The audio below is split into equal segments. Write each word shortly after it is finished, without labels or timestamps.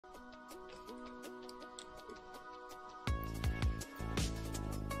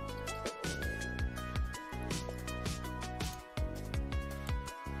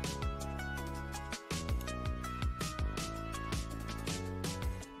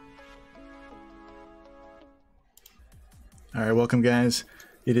All right, welcome, guys.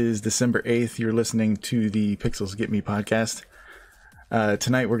 It is December 8th. You're listening to the Pixels Get Me podcast.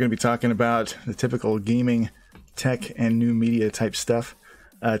 Tonight, we're going to be talking about the typical gaming, tech, and new media type stuff.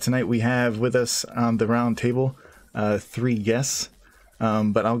 Tonight, we have with us on the round table 3 guests,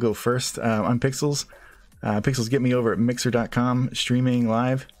 but I'll go first. I'm Pixels. Pixels Get Me over at Mixer.com, streaming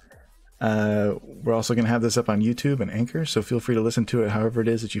live. We're also going to have this up on YouTube and Anchor, so feel free to listen to it however it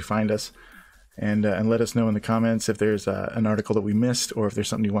is that you find us. And let us know in the comments if there's an article that we missed or if there's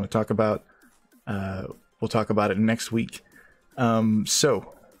something you want to talk about. We'll talk about it next week.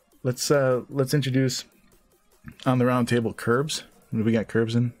 So let's introduce on the round table Cerbz. We got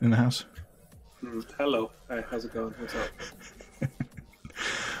Cerbz in the house. Hello. Hi, how's it going? What's up?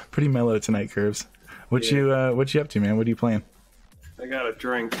 Pretty mellow tonight, Cerbz. What you up to, man? What are you playing? I got a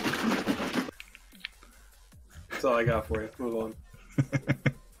drink. That's all I got for you. Move on.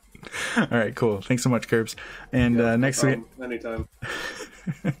 All right, cool. Thanks so much, Cerbz. And next we anytime.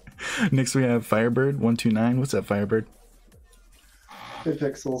 Next we have Fyrbrd129. What's up, Fyrbrd? Hey,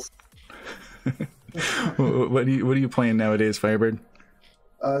 Pixels. What are you playing nowadays, Fyrbrd?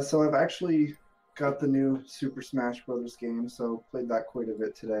 So I've actually got the new Super Smash Brothers game, so played that quite a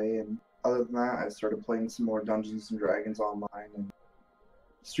bit today. And other than that, I started playing some more Dungeons and Dragons online and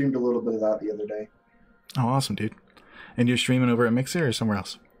streamed a little bit of that the other day. Oh, awesome, dude. And you're streaming over at Mixer or somewhere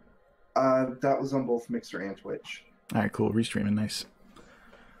else? That was on both Mixer and Twitch. All right, cool. Restreaming, nice.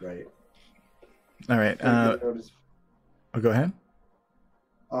 Right. All right. Go ahead.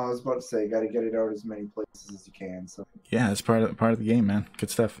 I was about to say, got to get it out as many places as you can. So. Yeah, it's part of the game, man. Good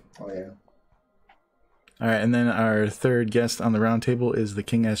stuff. Oh yeah. All right, and then our third guest on the round table is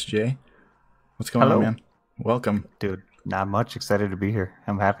TheKingSJ. What's going on, man? Welcome, dude. Not much. Excited to be here.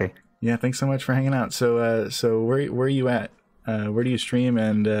 I'm happy. Yeah, thanks so much for hanging out. So where are you at? Where do you stream,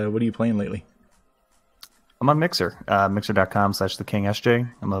 and what are you playing lately? I'm on Mixer,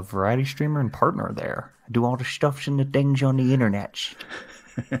 mixer.com/TheKingSJ. I'm a variety streamer and partner there. I do all the stuffs and the things on the internet.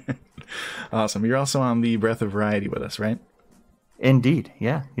 Awesome. You're also on the Breath of Variety with us, right? Indeed.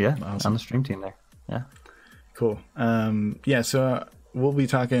 Yeah. Awesome. On the stream team there. Yeah. Cool. So we'll be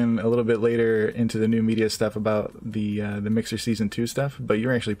talking a little bit later into the new media stuff about the Mixer Season 2 stuff, but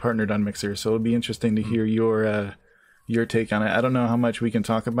you're actually partnered on Mixer, so it'll be interesting to hear your take on it. I don't know how much we can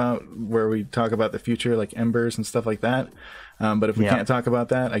talk about where we talk about the future, like Embers and stuff like that. But if we can't talk about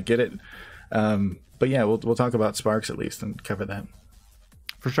that, I get it. But yeah, we'll talk about Sparks at least and cover that.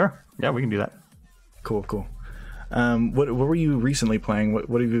 For sure. Yeah, we can do that. Cool. What were you recently playing?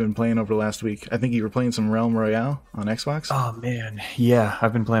 What have you been playing over the last week? I think you were playing some Realm Royale on Xbox. Oh man, yeah,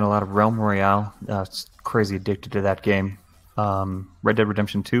 I've been playing a lot of Realm Royale. It's crazy addicted to that game. Red Dead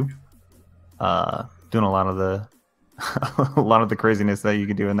Redemption 2. Doing a lot of the craziness that you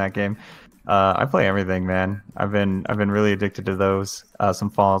can do in that game. I play everything, man. I've been really addicted to those. Some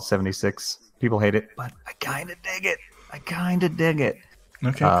Fallout 76. People hate it, but I kind of dig it.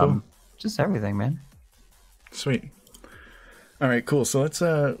 Okay, cool. Just everything, man. Sweet. All right, cool. So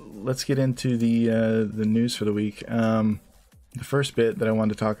let's get into the news for the week. The first bit that I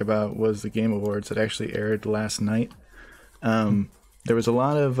wanted to talk about was the Game Awards that actually aired last night. There was a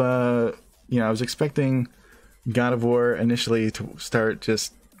lot of I was expecting God of War initially to start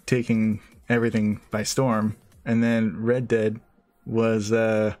just taking everything by storm, and then Red Dead was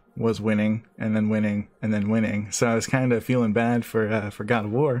winning and then winning and then winning. So I was kind of feeling bad for God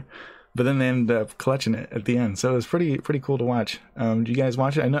of War, but then they ended up clutching it at the end. So it was pretty cool to watch. Do you guys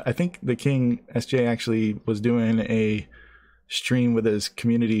watch it? I think TheKingSJ actually was doing a stream with his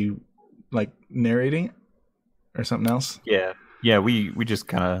community, like narrating it or something else. Yeah, we just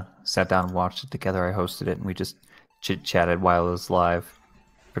kind of sat down and watched it together. I hosted it, and we just chit-chatted while it was live.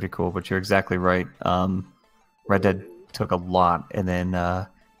 Pretty cool, but you're exactly right. Red Dead took a lot, and then God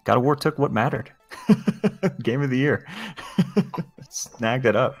of War took what mattered. Game of the year. Snagged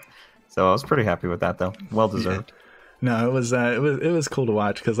it up. So I was pretty happy with that, though. Well deserved. Yeah. No, it was cool to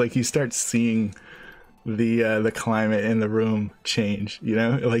watch, because like you start seeing the climate in the room change. You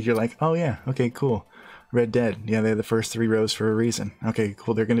know, like you're like, oh yeah, okay, cool. Red Dead, yeah, they had the first 3 rows for a reason. Okay,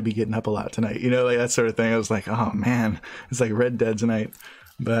 cool. They're going to be getting up a lot tonight. You know, like that sort of thing. I was like, oh man, it's like Red Dead tonight.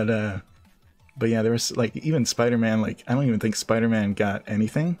 But yeah, there was like even Spider-Man. Like I don't even think Spider-Man got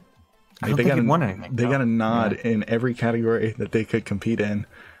anything. I don't think he won anything. They got a nod in every category that they could compete in,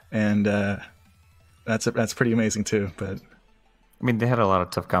 and that's pretty amazing too. But I mean, they had a lot of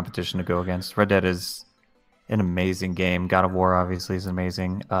tough competition to go against. Red Dead is an amazing game. God of War obviously is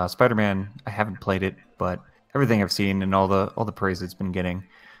amazing. Spider-Man, I haven't played it, but everything I've seen and all the praise it's been getting.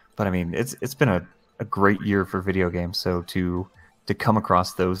 But I mean, it's been a great year for video games. So to come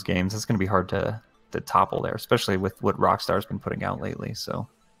across those games, it's going to be hard to topple there, especially with what Rockstar's been putting out lately. So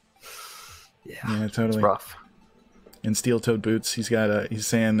Yeah, totally. It's rough. And steel-toed boots, he's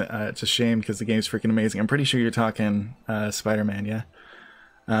saying it's a shame because the game's freaking amazing. I'm pretty sure you're talking Spider-Man, yeah?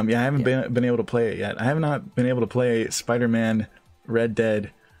 I haven't been able to play it yet. I have not been able to play Spider-Man, Red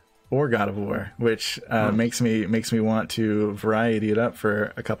Dead, or God of War, which makes me want to variety it up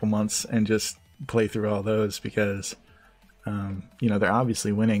for a couple months and just play through all those because, they're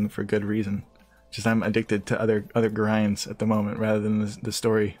obviously winning for good reason. Just I'm addicted to other grinds at the moment rather than the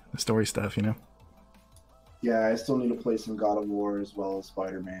story stuff, Yeah, I still need to play some God of War as well as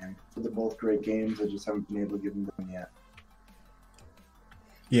Spider-Man. They're both great games. I just haven't been able to get them done yet.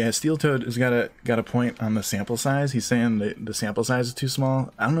 Yeah, Steel Toad has got a point on the sample size. He's saying the sample size is too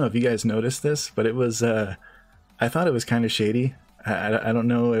small. I don't know if you guys noticed this, but it was I thought it was kind of shady. I don't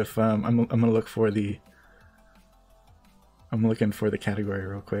know if I'm gonna look for I'm looking for the category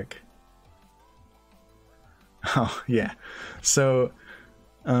real quick. Oh yeah, so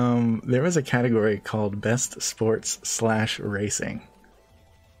there was a category called Best Sports / Racing,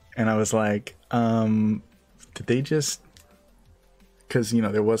 and I was like, did they just? Because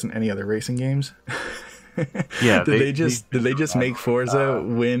there wasn't any other racing games. Yeah, did they just make Forza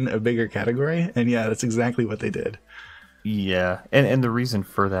win a bigger category? And yeah, that's exactly what they did. Yeah, and the reason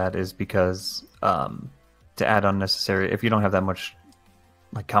for that is because to add unnecessary, if you don't have that much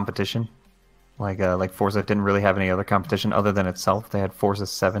like competition, like Forza didn't really have any other competition other than itself. They had Forza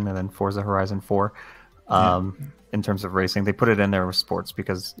 7 and then Forza Horizon 4. In terms of racing, they put it in there with sports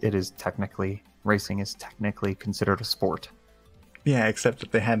because racing is technically considered a sport. Yeah, except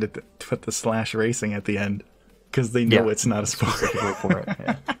that they had to put the / racing at the end because they know it's not a sport. For it,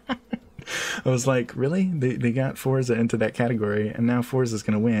 yeah. I was like, really? They got Forza into that category, and now Forza's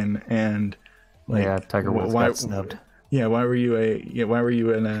going to win. And Tiger Woods got snubbed. Yeah, why'd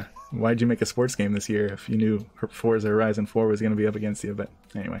you make a sports game this year if you knew Forza Horizon 4 was going to be up against you? But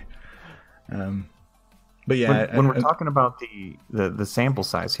anyway, but yeah, when we're talking about the sample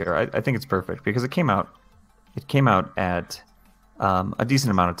size here, I think it's perfect because it came out at a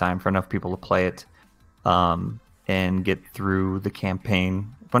decent amount of time for enough people to play it and get through the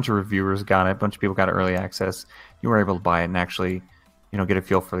campaign. A bunch of reviewers got it. A bunch of people got early access. You were able to buy it and actually, get a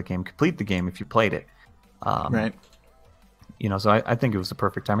feel for the game, complete the game if you played it. Right. So I think it was the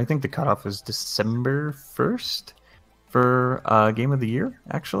perfect time. I think the cutoff is December 1st for Game of the Year,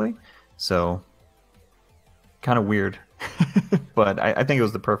 actually. So kind of weird, but I think it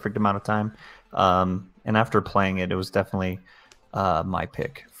was the perfect amount of time. And after playing it, it was definitely my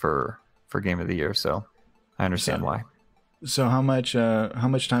pick for Game of the Year. So I understand why. So how much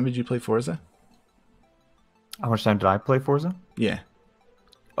time did you play Forza? How much time did I play Forza? Yeah.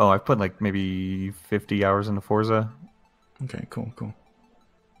 Oh, I've put like maybe 50 hours into Forza. Okay, cool.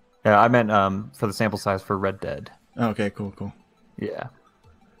 Yeah, I meant for the sample size for Red Dead. Okay, cool. Yeah.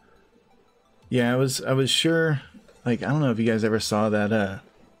 Yeah, I was sure. Like, I don't know if you guys ever saw that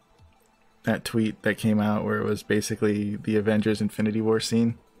tweet that came out where it was basically the Avengers Infinity War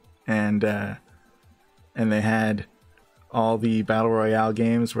scene, and they had all the Battle Royale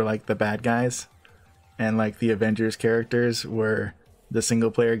games were like the bad guys, and like the Avengers characters were the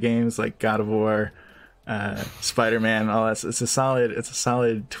single player games like God of War, Spider-Man, all that. It's a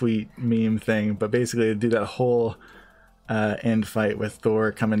solid tweet meme thing, but basically they do that whole end fight with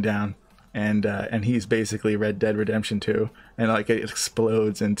Thor coming down, and he's basically Red Dead Redemption 2, and like it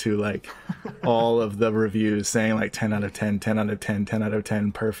explodes into like all of the reviews saying like 10 out of 10, 10 out of 10, 10 out of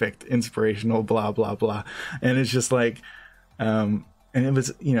 10, perfect, inspirational, blah blah blah, and it's just like and it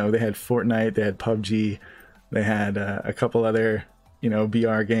was, they had Fortnite, they had PUBG, they had a couple other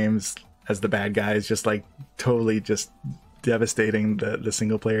VR games as the bad guys, just like totally just devastating the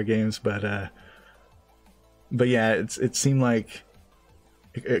single player games, but yeah, it seemed like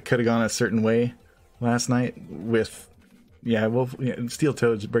it could have gone a certain way last night with Steel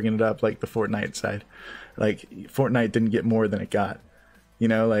Toad's bringing it up, like the Fortnite side, like Fortnite didn't get more than it got,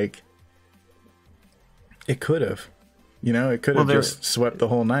 like it could have. It could have just swept the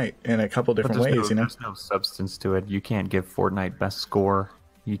whole night in a couple different ways. There's no substance to it. You can't give Fortnite best score.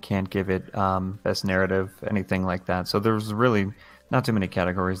 You can't give it best narrative, anything like that. So there's really not too many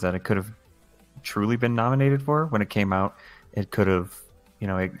categories that it could have truly been nominated for. When it came out, it could have,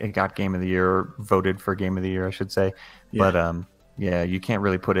 it got Game of the Year, or voted for Game of the Year, I should say. Yeah. But you can't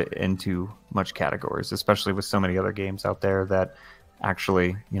really put it into much categories, especially with so many other games out there that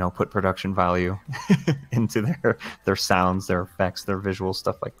actually, put production value into their sounds, their effects, their visuals,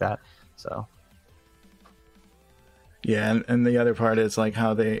 stuff like that. So yeah, and the other part is like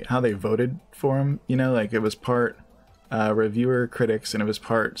how they voted for him. Like it was part reviewer, critics, and it was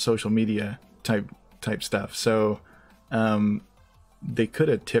part social media type type stuff. So they could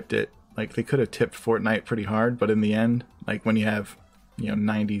have tipped it. Like, they could have tipped Fortnite pretty hard, but in the end, like, when you have,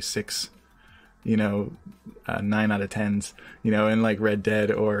 96, 9 out of 10s, in like Red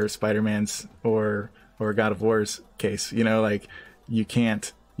Dead or Spider-Man's or God of War's case, like, you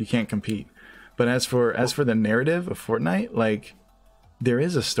can't compete. But as for the narrative of Fortnite, like, there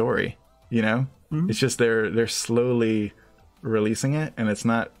is a story, Mm-hmm. It's just they're slowly releasing it, and it's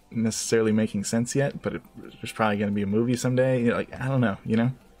not necessarily making sense yet, but there's probably going to be a movie someday. Like, I don't know, Yeah,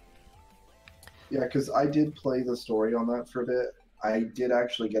 because I did play the story on that for a bit. I did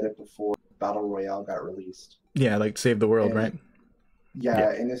actually get it before Battle Royale got released. Yeah, like Save the World, right?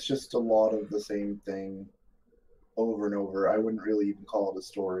 Yeah, and it's just a lot of the same thing over and over. I wouldn't really even call it a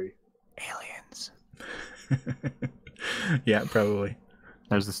story. Aliens. Yeah, probably.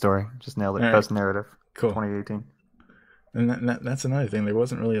 There's the story. Just nailed it. All right. Best narrative. Cool. 2018. And that's another thing. There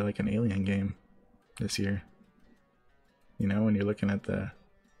wasn't really like an alien game this year. When you're looking at the...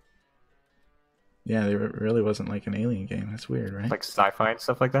 Yeah, there really wasn't like an alien game. That's weird, right? Like sci-fi and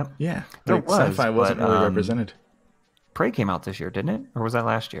stuff like that? Yeah. There Like, was, sci-fi wasn't but, really represented. Prey came out this year, didn't it? Or was that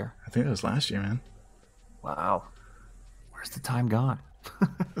last year? I think it was last year, man. Wow. Where's the time gone?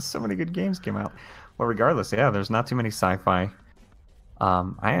 So many good games came out. Well, regardless, yeah, there's not too many sci-fi.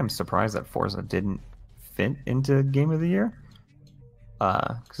 I am surprised that Forza didn't fit into Game of the Year.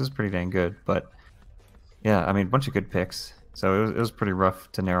 Because it's pretty dang good. But, yeah, I mean, a bunch of good picks. So it was pretty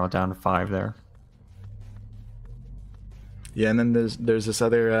rough to narrow it down to 5 there. Yeah, and then there's this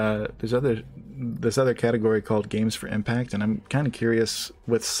other category called Games for Impact, and I'm kind of curious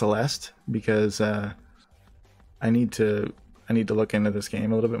with Celeste because I need to look into this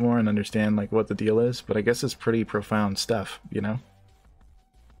game a little bit more and understand like what the deal is. But I guess it's pretty profound stuff,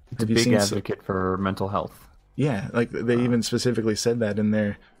 It's a big advocate for mental health. Yeah, like they even specifically said that in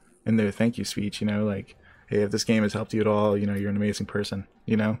their thank you speech. Like, hey, if this game has helped you at all, you're an amazing person.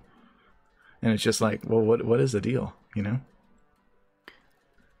 And it's just like, well, what is the deal?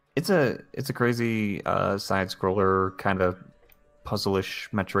 It's a crazy side scroller kind of puzzle-ish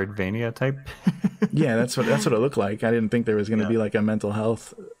Metroidvania type. Yeah, that's what it looked like. I didn't think there was going to be like a mental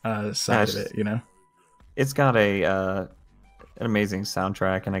health side of it. It's got an amazing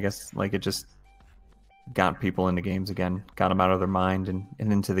soundtrack, and I guess like it just got people into games again, got them out of their mind and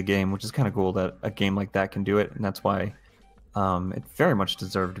into the game, which is kind of cool that a game like that can do it, and that's why it very much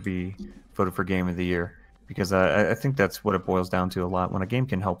deserved to be voted for Game of the Year. Because I think that's what it boils down to a lot. When a game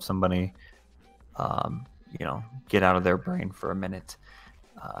can help somebody, get out of their brain for a minute,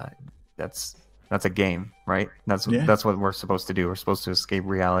 that's a game, right? That's what we're supposed to do. We're supposed to escape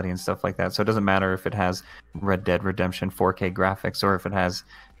reality and stuff like that. So it doesn't matter if it has Red Dead Redemption 4K graphics or if it has,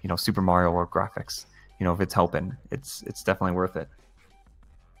 Super Mario World graphics. If it's helping, it's definitely worth it.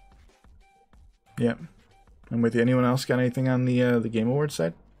 Yeah, I'm with you. Anyone else got anything on the Game Awards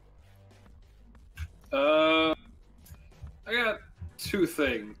side? I got 2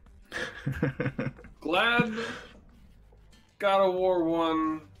 things. Glad God of War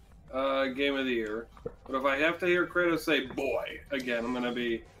won Game of the Year, but if I have to hear Kratos say "boy" again, I'm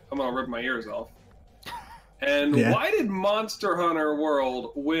gonna rip my ears off. And why did Monster Hunter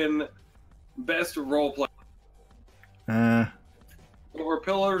World win Best Roleplay over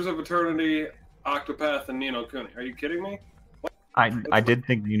Pillars of Eternity, Octopath, and Ni no Kuni? Are you kidding me? I did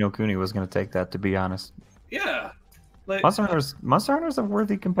think Ni no Kuni was going to take that, to be honest. Yeah. Like, Monster Hunter's a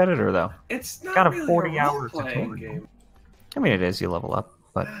worthy competitor, though. It's not got really a 40 a hour role-playing game. I mean, it is. You level up,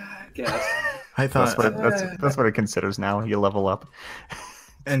 but I guess. I thought that's what it considers now. You level up.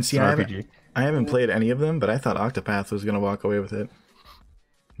 And see, I haven't played any of them, but I thought Octopath was going to walk away with it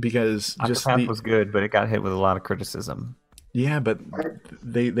because Octopath was good, but it got hit with a lot of criticism. Yeah, but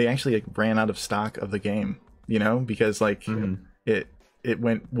they actually like ran out of stock of the game, because like it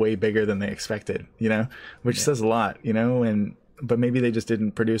went way bigger than they expected, which says a lot, but maybe they just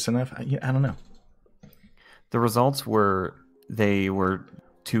didn't produce enough. I don't know. The results were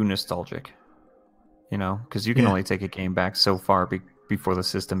too nostalgic, because you can only take a game back so far before the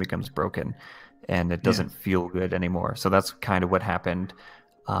system becomes broken and it doesn't feel good anymore. So that's kind of what happened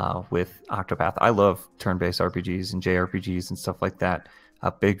with Octopath. I love turn-based RPGs and JRPGs and stuff like that.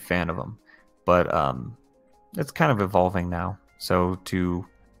 A big fan of them, but it's kind of evolving now. So to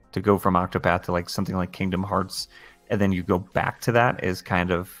go from Octopath to like something like Kingdom Hearts, and then you go back to that is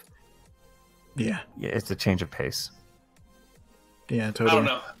kind of it's a change of pace. Yeah, totally. I don't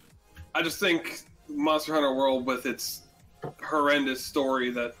know. I just think Monster Hunter World, with its horrendous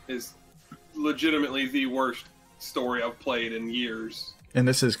story that is legitimately the worst story I've played in years, And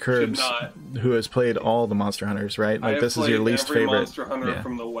this is Cerbz, who has played all the Monster Hunters, right? Like this is your least every favorite Monster Hunter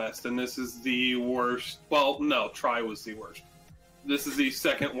from the West, and this is the worst. Well, no, Try was the worst. This is the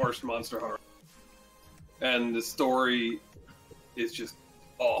second worst Monster Hunter, and the story is just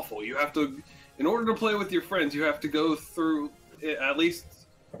awful. You have to, in order to play with your friends, you have to go through, at least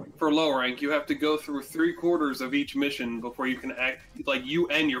for low rank, you have to go through 3/4 of each mission before you can act. Like you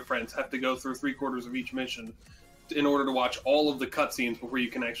and your friends have to go through 3/4 of each mission in order to watch all of the cutscenes before you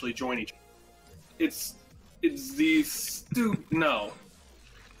can actually join each. It's these no.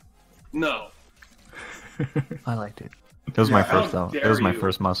 I liked it. It was my first though. It was my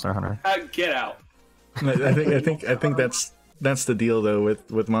first Monster Hunter. Get out. I think that's the deal though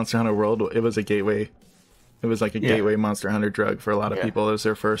with Monster Hunter World. It was a gateway. It was like a gateway Monster Hunter drug for a lot of people. It was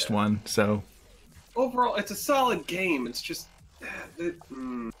their first one. So overall, it's a solid game. It's just.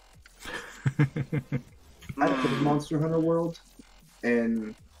 I played Monster Hunter World,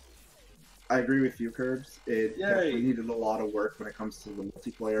 and I agree with you, Cerbz. It definitely needed a lot of work when it comes to the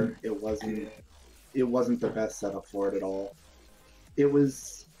multiplayer. It wasn't the best setup for it at all.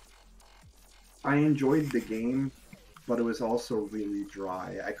 I enjoyed the game, but it was also really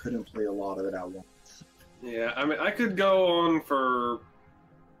dry. I couldn't play a lot of it at once. Yeah, I mean, I could go on for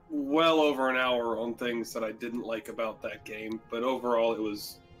well over an hour on things that I didn't like about that game, but overall it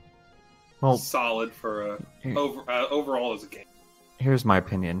was solid for overall as a game. Here's my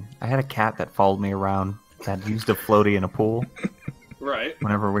opinion. I had a cat that followed me around that used a floaty in a pool. Right.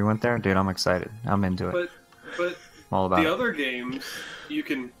 Whenever we went there, dude, I'm excited. I'm into it. But all about the other games, you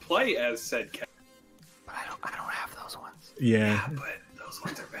can play as said cat. But I don't have those ones. Yeah, but those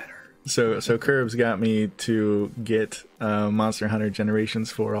ones are better. So Cerbz got me to get Monster Hunter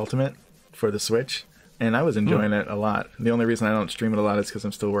Generations 4 Ultimate for the Switch, and I was enjoying it a lot. The only reason I don't stream it a lot is because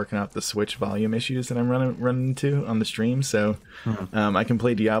I'm still working out the Switch volume issues that I'm running into on the stream. So I can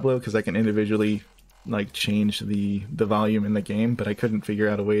play Diablo because I can individually like change the volume in the game, but I couldn't figure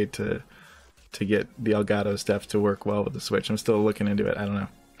out a way to get the Elgato stuff to work well with the Switch. I'm still looking into it. I don't know,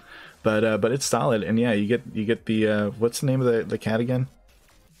 but it's solid. And yeah, you get the what's the name of the cat again?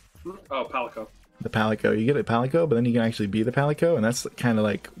 Oh, Palico. The Palico. You get a Palico, but then you can actually be the Palico, and that's kind of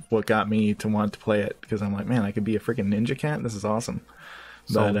like what got me to want to play it, because I'm like, man, I could be a freaking ninja cat. This is awesome.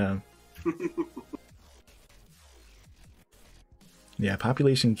 But yeah,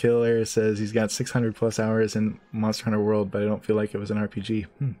 Population Killer says he's got 600 plus hours in Monster Hunter World, but I don't feel like it was an RPG.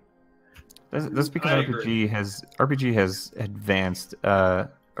 That's because RPG has advanced or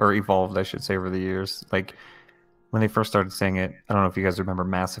evolved, I should say, over the years. Like when they first started saying it, I don't know if you guys remember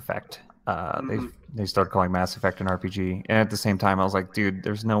Mass Effect. They started calling Mass Effect an RPG, and at the same time, I was like, dude,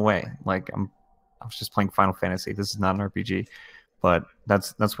 there's no way. Like I was just playing Final Fantasy. This is not an RPG, but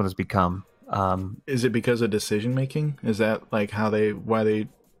that's what it's become. Is it because of decision making? Is that like why they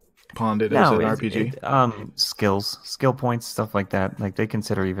pawned it as an RPG? Skill points, stuff like that. Like they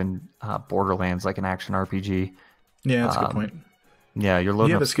consider even Borderlands like an action RPG. Yeah, that's a good point. Yeah, you're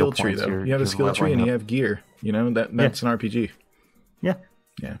loading. You have up a skill tree points, though. You have a skill tree and you have gear. You know that's an RPG. Yeah.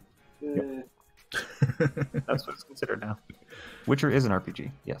 Yeah. Yep. That's what it's considered now. Witcher is an RPG.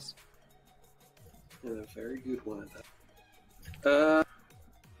 Yes. And a very good one at that.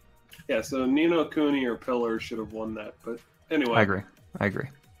 Yeah, so Nino Kuni or Pillar should have won that, but anyway. I agree.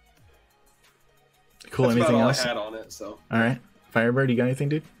 Cool. That's anything about all else? I had on it, so. All right, Fyrbrd, you got anything,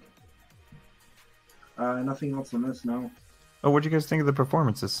 dude? Nothing else on this, no. Oh, what'd you guys think of the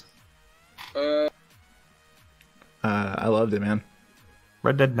performances? I loved it, man.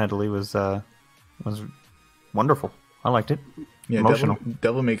 Red Dead Medley was wonderful. I liked it. Yeah, emotional.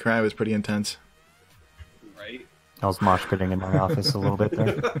 Devil May Cry was pretty intense. Right. I was mosh pitting in my office a little bit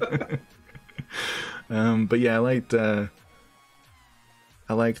there. But yeah, I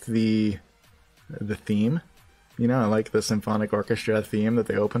liked the theme. You know, I like the symphonic orchestra theme that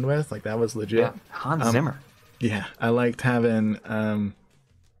they opened with. Like that was legit. Yeah, Hans Zimmer. Yeah, I liked having. I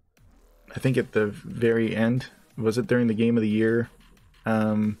think at the very end, was it during the Game of the Year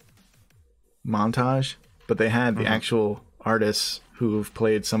montage? But they had the actual artists who've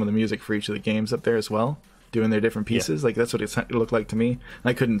played some of the music for each of the games up there as well, doing their different pieces. Like that's what it looked like to me.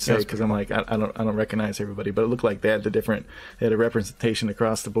 I couldn't say because I'm like I don't recognize everybody, but it looked like they had they had a representation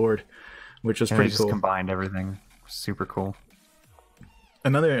across the board, which was pretty cool. Just combined everything. Super cool.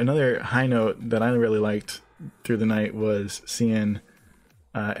 Another high note that I really liked through the night was seeing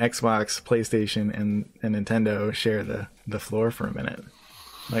Xbox, PlayStation, and Nintendo share the floor for a minute.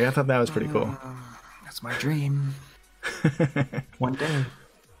 Like I thought that was pretty cool. That's my dream. One day.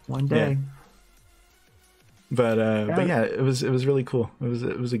 Yeah. But yeah, it was really cool.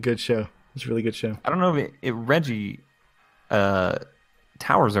 It was a good show. It was a really good show. I don't know if Reggie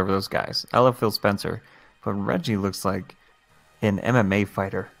towers over those guys. I love Phil Spencer, but Reggie looks like an MMA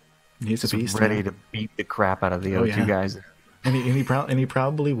fighter. He's a beast, ready to beat the crap out of the other two guys. And he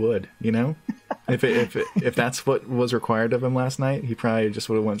probably would, you know, if that's what was required of him last night, he probably just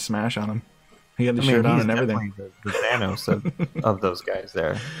would have went smash on him. He had the shirt on and everything. The Thanos of those guys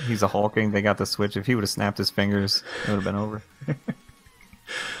there. He's a hulking. They got the switch. If he would have snapped his fingers, it would have been over.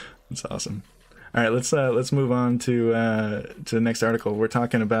 That's awesome. All right, let's move on to the next article. We're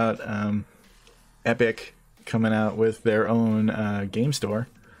talking about Epic coming out with their own game store,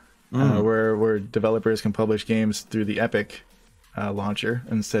 where developers can publish games through the Epic launcher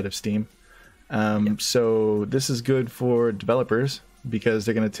instead of Steam. So this is good for developers because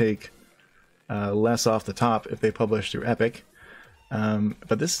they're going to take less off the top if they publish through Epic.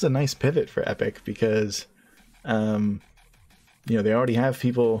 But this is a nice pivot for Epic because they already have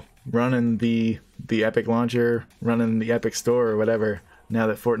people running the Epic launcher, running the Epic store or whatever, now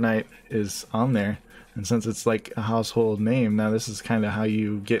that Fortnite is on there. And since it's like a household name, now this is kind of how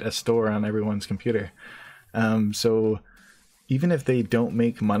you get a store on everyone's computer. So even if they don't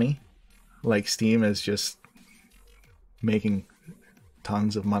make money, like Steam is just making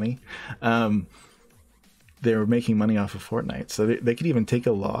tons of money, they're making money off of Fortnite. So they could even take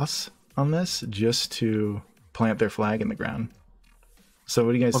a loss on this just to plant their flag in the ground. So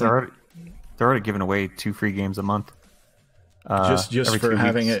what do you guys think? They're already giving away 2 free games a month. Just for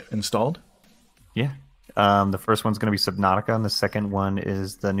having it installed? Yeah. The first one's going to be Subnautica, and the second one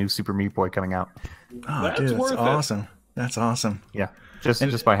is the new Super Meat Boy coming out. Oh, dude, that's awesome. That's awesome. Yeah,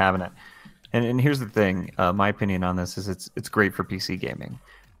 just by having it. And here's the thing. My opinion on this is it's great for PC gaming.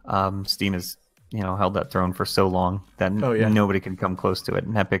 Steam has held that throne for so long that nobody can come close to it.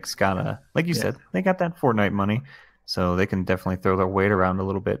 And Epic's got like you said, they got that Fortnite money, so they can definitely throw their weight around a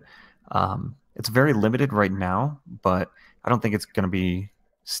little bit. It's very limited right now, but I don't think it's going to be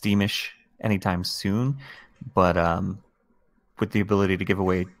Steamish anytime soon. But with the ability to give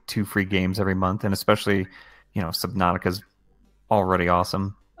away 2 free games every month, and especially Subnautica's already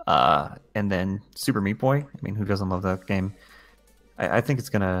awesome, and then Super Meat Boy, I mean, who doesn't love that game? I think it's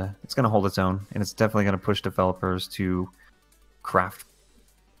gonna hold its own, and it's definitely gonna push developers to craft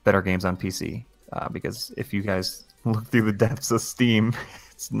better games on PC, because if you guys look through the depths of Steam,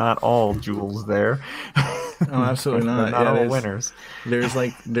 it's not all jewels there. Oh, absolutely not. Not all winners. There's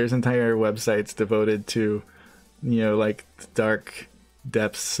entire websites devoted to, like the dark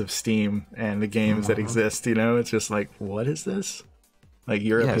depths of Steam and the games that exist. It's just like, what is this? Like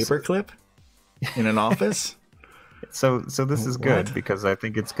you're a paperclip in an office. So this is good because I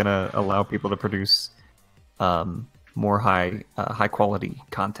think it's gonna allow people to produce more high quality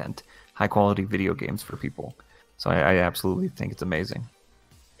content, high quality video games for people. So I absolutely think it's amazing.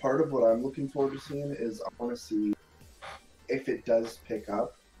 Part of what I'm looking forward to seeing is I want to see if it does pick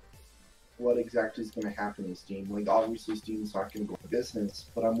up, what exactly is going to happen with Steam. Like, obviously, Steam's not going to go into business,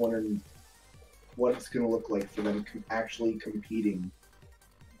 but I'm wondering what it's going to look like for them actually competing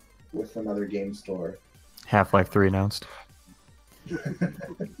with another game store. Half-Life 3 announced.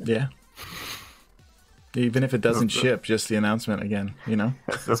 Yeah. Even if it doesn't ship, just the announcement again,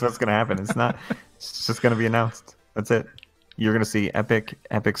 That's what's going to happen. It's just going to be announced. That's it. You're going to see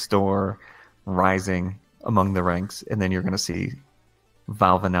Epic Store rising among the ranks, and then you're going to see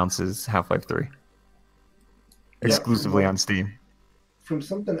Valve announces Half-Life 3 exclusively on Steam. From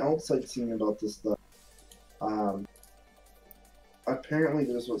something else I'd seen about this stuff, apparently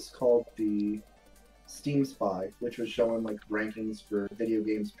there's what's called the Steam Spy, which was showing like rankings for video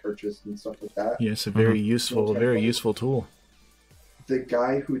games purchased and stuff like that. Yes, a very useful tool. The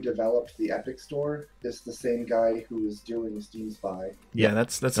guy who developed the Epic Store is the same guy who is doing Steam Spy. Yeah,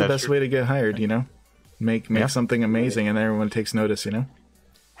 that's the best way to get hired, Make something amazing and everyone takes notice,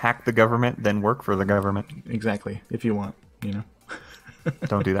 Hack the government, then work for the government. Exactly, if you want,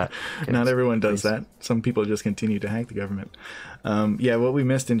 Don't do that. Kids, not everyone does that. Some people just continue to hack the government. What we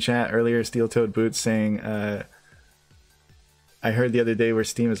missed in chat earlier, Steel Toed Boots saying, I heard the other day where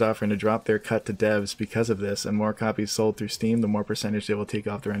Steam is offering to drop their cut to devs because of this, and more copies sold through Steam, the more percentage they will take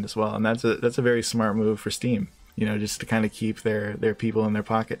off their end as well. And that's a very smart move for Steam, just to kind of keep their people in their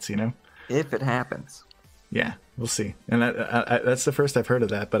pockets, If it happens. Yeah, we'll see. And that's the first I've heard of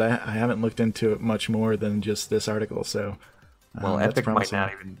that, but I haven't looked into it much more than just this article. So, Epic might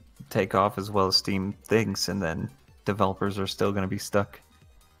not even take off as well as Steam thinks, and then developers are still going to be stuck,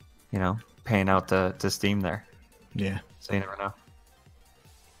 paying out to Steam there. Yeah. So you never know.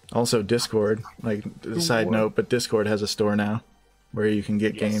 Also, Discord, like side note, but Discord has a store now where you can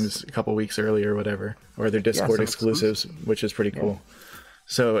get games a couple weeks early or whatever, or they're Discord exclusives, which is pretty cool.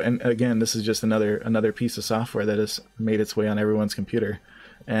 So, and again, this is just another piece of software that has made its way on everyone's computer.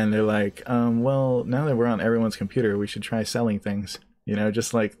 And they're like, well, now that we're on everyone's computer, we should try selling things,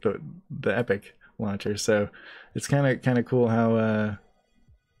 just like the Epic launcher. So it's kind of cool how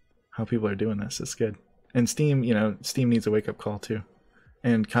people are doing this. It's good. And Steam, Steam needs a wake-up call too.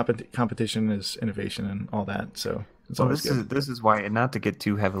 And competition is innovation and all that. So it's always good. This is why, and not to get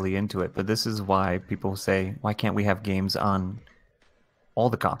too heavily into it, but this is why people say, why can't we have games on all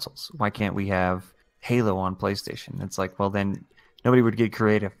the consoles? Why can't we have Halo on PlayStation? It's like, well, then nobody would get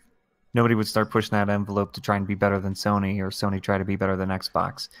creative. Nobody would start pushing that envelope to try and be better than Sony, or Sony try to be better than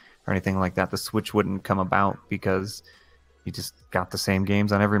Xbox, or anything like that. The Switch wouldn't come about because you just got the same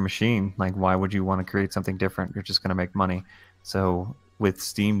games on every machine. Like, why would you want to create something different? You're just going to make money. So with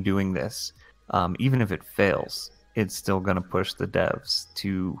Steam doing this, even if it fails, it's still going to push the devs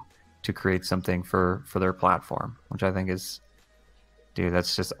to create something for their platform, which I think is, dude,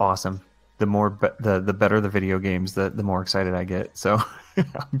 that's just awesome. The more the better the video games, the more excited I get. So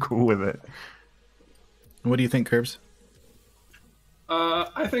I'm cool with it. What do you think, Cerbz?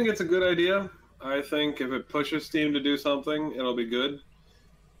 I think it's a good idea. I think if it pushes Steam to do something, it'll be good.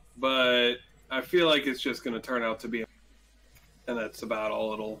 But I feel like it's just going to turn out to be, and that's about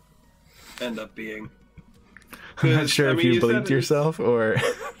all it'll end up being. I'm not sure if you blinked yourself or.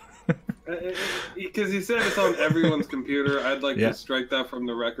 Because he said it's on everyone's computer. I'd like to strike that from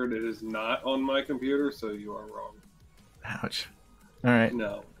the record. It is not on my computer, so you are wrong. Ouch. All right.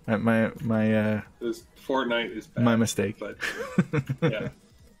 No. My this Fortnite is bad. My mistake. But yeah.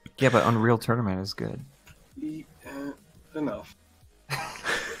 Yeah, but Unreal Tournament is good. Enough.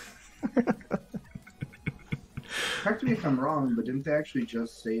 Correct me if I'm wrong, but didn't they actually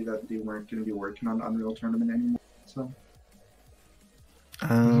just say that they weren't going to be working on Unreal Tournament anymore? So.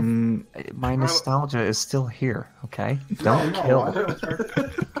 My nostalgia is still here. Okay, don't kill.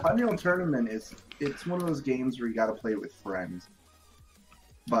 Unreal Tournament it's one of those games where you got to play it with friends.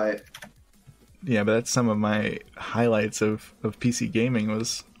 But yeah, but that's some of my highlights of PC gaming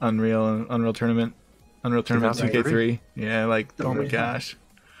was Unreal and Unreal Tournament 2K3. Yeah, like oh my gosh,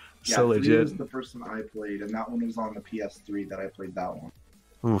 so legit. Was the first one I played, and that one was on the PS3 that I played that one.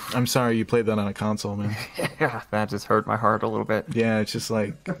 Oof. I'm sorry you played that on a console, man. Yeah, that just hurt my heart a little bit. Yeah, it's just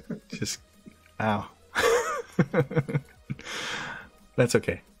like, ow. That's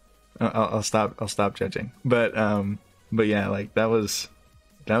okay. I'll stop judging. But yeah, like that was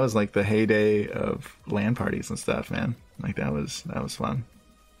like the heyday of LAN parties and stuff, man. Like that was fun.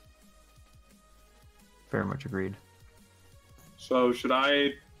 Very much agreed. So should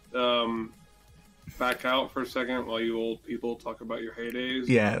I back out for a second while you old people talk about your heydays?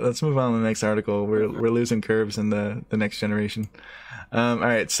 Yeah, let's move on to the next article. We're losing Cerbz in the next generation. All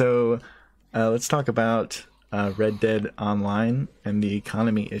right, so let's talk about Red Dead Online and the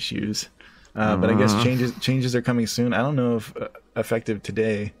economy issues. But I guess changes are coming soon. I don't know if effective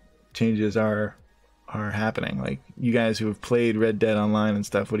today changes are happening. Like you guys who have played Red Dead Online and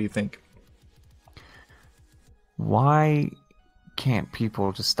stuff, what do you think? Why can't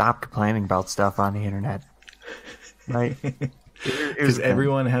people just stop complaining about stuff on the internet? Right? Because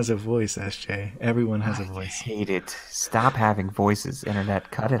everyone has a voice, SJ. Everyone has a voice. I hate it. Stop having voices,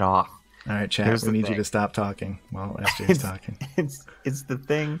 internet. Cut it off. All right, chat. We need you to stop talking while SJ's talking. It's the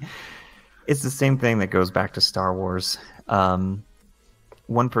thing. It's the same thing that goes back to Star Wars.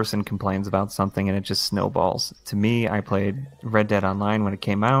 One person complains about something and it just snowballs. To me, I played Red Dead Online when it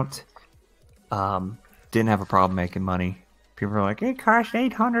came out. Didn't have a problem making money. People are like, it costs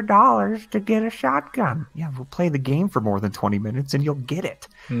 $800 to get a shotgun. Yeah, we'll play the game for more than 20 minutes and you'll get it.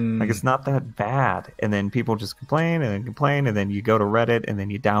 Like, it's not that bad. And then people just complain, and then you go to Reddit, and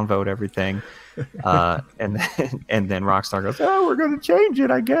then you downvote everything. And then Rockstar goes, oh, we're going to change it,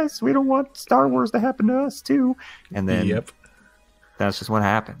 I guess. We don't want Star Wars to happen to us, too. And then that's just what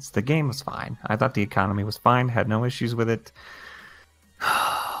happens. The game was fine. I thought the economy was fine, had no issues with it.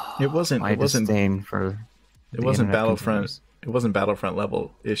 It wasn't Battlefront. It wasn't Battlefront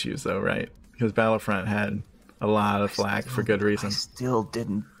level issues though, right? Because Battlefront had a lot of flack for good reason. I still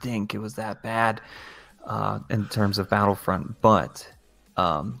didn't think it was that bad in terms of Battlefront, but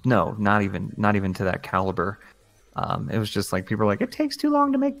no, not even to that caliber. It was just like people are like, it takes too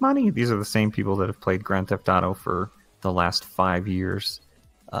long to make money. These are the same people that have played Grand Theft Auto for the last 5 years,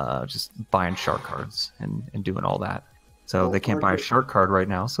 just buying shark cards and doing all that. So they can't buy a shark card right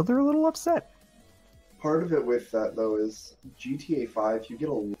now, so they're a little upset. Part of it with that, though, is GTA 5, you get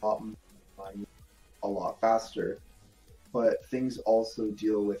a lot more money a lot faster, but things also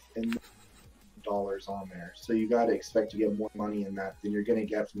deal with dollars on there. So you got to expect to get more money in that than you're going to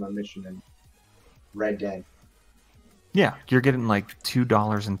get from a mission in Red Dead. Yeah, you're getting like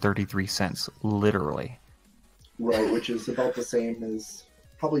 $2.33, literally. Right, which is about the same as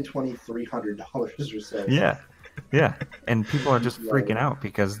probably $2,300 or so. Yeah, yeah. And people are just Right. freaking out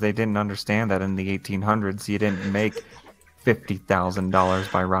because they didn't understand that in the 1800s you didn't make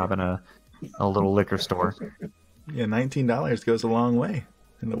 $50,000 by robbing a little liquor store. Yeah, $19 goes a long way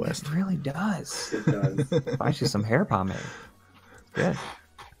in the West. It really does. It does. Buy you some hair pomade. Good.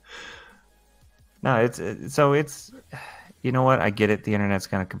 No, it's you know what? I get it. The internet's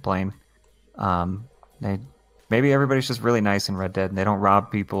gonna complain. Maybe everybody's just really nice in Red Dead and they don't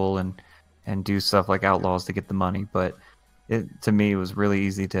rob people and do stuff like outlaws to get the money. But to me, it was really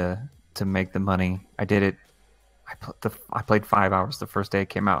easy to make the money. I did it. I played 5 hours the first day it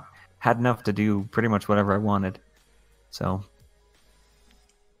came out. Had enough to do pretty much whatever I wanted. So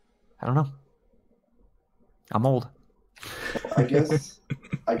I don't know. I'm old. I guess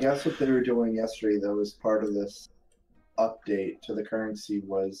what they were doing yesterday, though, as part of this update to the currency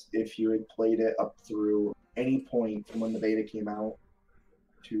was if you had played it up through any point from when the beta came out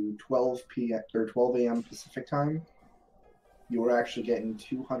to 12 p.m. or 12 a.m. Pacific time, you were actually getting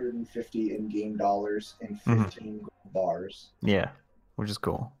 250 in-game dollars and 15 gold bars. Yeah, which is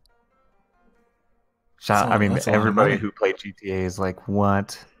cool. That's I mean, a lot of everybody money. who played GTA is like,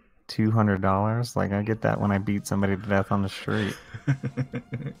 what? $200? Like, I get that when I beat somebody to death on the street.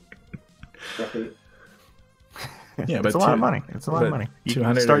 Right? Yeah, It's but a lot of money. It's a lot of money. You can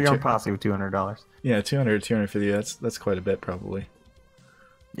 200 start or your own two- posse with $200. Yeah, 200, 250. That's quite a bit, probably.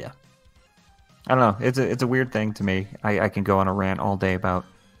 Yeah. I don't know. It's a weird thing to me. I can go on a rant all day about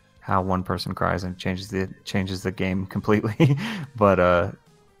how one person cries and changes the game completely. But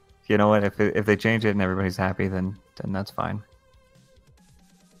you know what? If they change it and everybody's happy, then that's fine.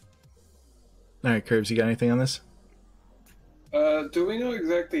 All right, Curbs, you got anything on this? Do we know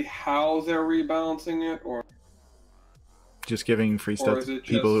exactly how they're rebalancing it, or Just giving free Or stuff is to it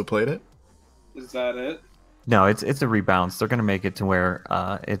people just- who played it? is that it? No, it's a rebalance. They're gonna make it to where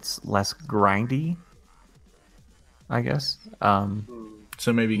it's less grindy, I guess.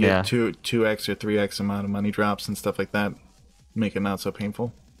 So maybe you Yeah. get 2x or 3x amount of money drops and stuff like that. Make it not so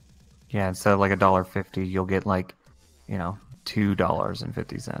painful. Yeah, instead of like $1.50, you'll get like,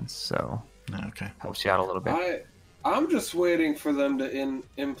 $2.50. So Oh, okay. helps you out a little bit. I'm just waiting for them to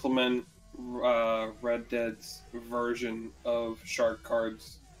implement Red Dead's version of shark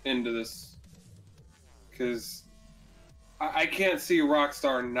cards into this, because I can't see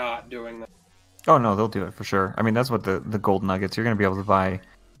Rockstar not doing that. Oh no, they'll do it for sure. I mean, that's what the gold nuggets. You're gonna be able to buy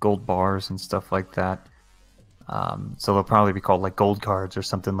gold bars and stuff like that. So they'll probably be called like gold cards or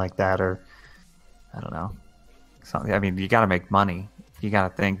something like that, or I don't know. Something. I mean, you got to make money. You got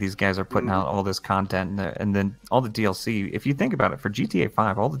to think these guys are putting out all this content and then all the DLC. If you think about it, for GTA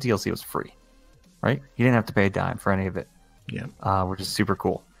 5, all the DLC was free, right? You didn't have to pay a dime for any of it. Yeah. Which is super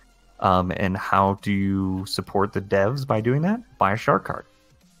cool. And how do you support the devs by doing that? Buy a shark card,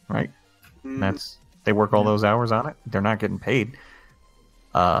 right? They work all those hours on it. They're not getting paid.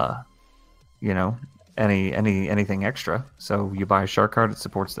 Anything extra. So you buy a shark card, it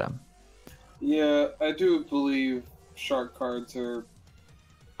supports them. Yeah, I do believe shark cards are.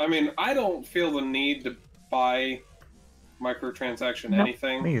 I mean, I don't feel the need to buy microtransaction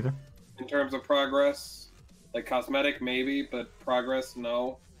anything Me either. in terms of progress. Like cosmetic, maybe, but progress,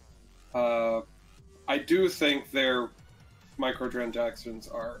 no. I do think their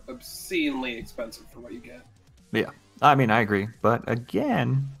microtransactions are obscenely expensive for what you get. Yeah, I mean, I agree. But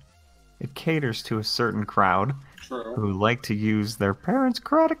again, it caters to a certain crowd True. who like to use their parents'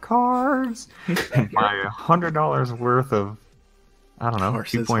 credit cards and buy $100 worth of, I don't know,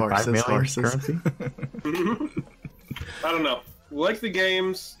 Horses, 2.5 million horses. currency. I don't know. Like the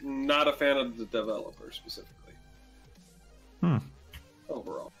games, not a fan of the developer specifically.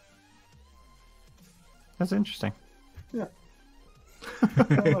 Overall. That's interesting. Yeah. I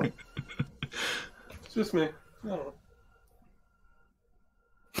don't know. It's just me. I don't know.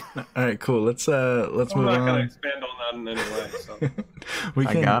 All right, cool. Let's I'm move not going to on. expand on that in any way. So. We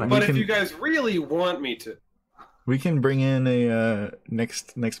I can, got it. we But can, if you guys really want me to, we can bring in a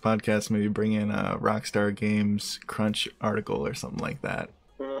next podcast. Maybe bring in a Rockstar Games Crunch article or something like that,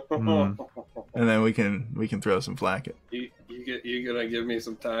 and then we can throw some flack at. you gonna give me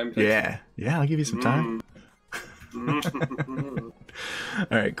some time? Yeah, I'll give you some time. Mm.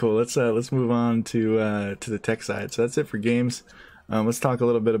 All right, cool. Let's move on to the tech side. So that's it for games. Let's talk a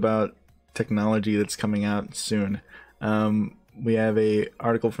little bit about technology that's coming out soon. We have a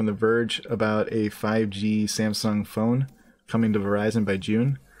article from The Verge about a 5G Samsung phone coming to Verizon by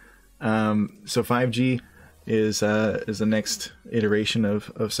June. So 5G is the next iteration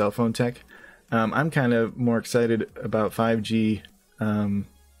of cell phone tech. I'm kind of more excited about 5G. I'm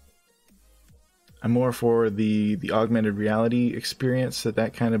more for the augmented reality experience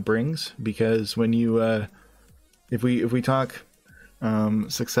that kind of brings, because when you if we talk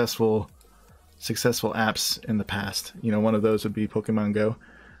successful apps in the past, one of those would be Pokemon Go.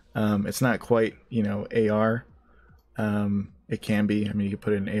 It's not quite AR. It can be. I mean, you could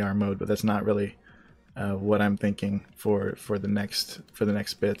put it in AR mode, but that's not really what I'm thinking for the next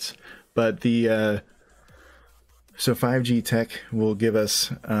bits. But so 5G tech will give us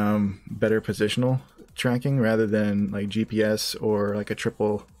better positional tracking rather than like GPS or like a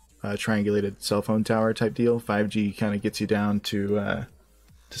triple triangulated cell phone tower type deal. 5G kind of gets you down to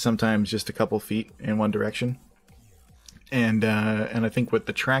sometimes just a couple feet in one direction, and I think with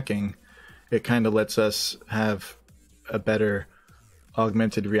the tracking, it kind of lets us have a better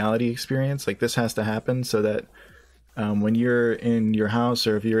augmented reality experience. Like, this has to happen so that when you're in your house,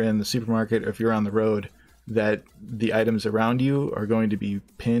 or if you're in the supermarket, or if you're on the road, that the items around you are going to be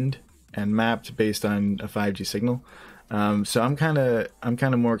pinned and mapped based on a 5G signal. So I'm kind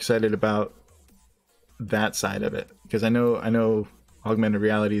of more excited about that side of it, because I know augmented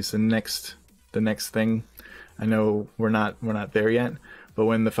reality is the next thing. I know we're not there yet, but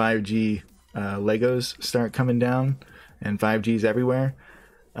when the 5G Legos start coming down and 5G's everywhere,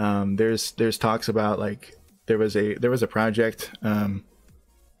 there's talks about, like, there was a project.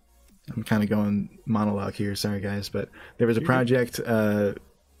 I'm kind of going monologue here, sorry guys, but there was a project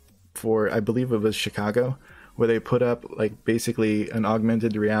for, I believe it was Chicago, where they put up like basically an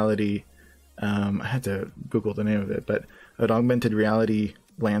augmented reality. I had to Google the name of it, but an augmented reality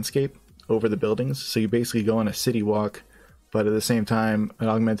landscape over the buildings. So you basically go on a city walk, but at the same time, an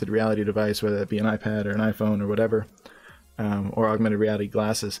augmented reality device, whether that be an iPad or an iPhone or whatever, or augmented reality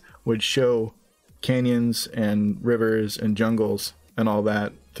glasses, would show canyons and rivers and jungles and all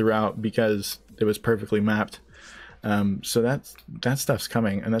that throughout, because it was perfectly mapped. So that stuff's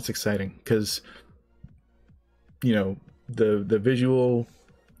coming, and that's exciting, because the visual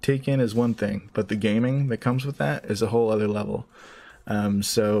take in is one thing, but the gaming that comes with that is a whole other level.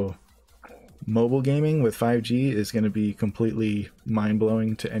 So mobile gaming with 5G is going to be completely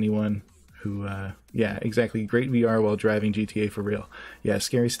mind-blowing to anyone who yeah, exactly, great VR while driving GTA for real. Yeah,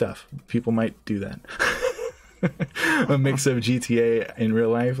 scary stuff. People might do that. A mix of GTA in real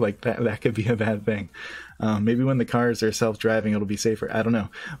life, like that could be a bad thing. Maybe when the cars are self-driving, it'll be safer. I don't know.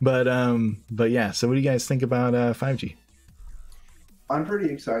 But yeah, so what do you guys think about 5G? I'm pretty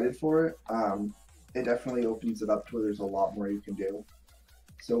excited for it. It definitely opens it up to where there's a lot more you can do.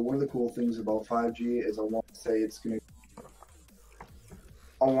 So one of the cool things about 5G is I want to say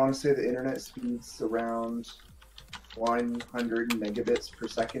the internet speeds around 100 megabits per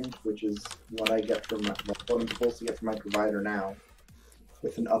second, which is what I get from what I'm supposed to get from my provider now,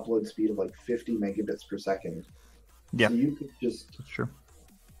 with an upload speed of like 50 megabits per second. Yeah, so you could just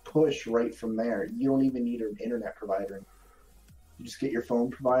push right from there. You don't even need an internet provider. You just get your phone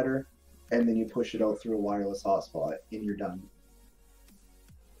provider, and then you push it out through a wireless hotspot, and you're done.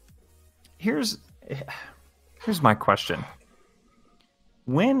 Here's my question.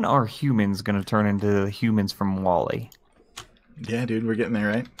 When are humans going to turn into the humans from WALL-E? Yeah, dude, we're getting there,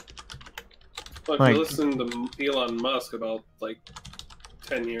 right? Look, you listen to Elon Musk about,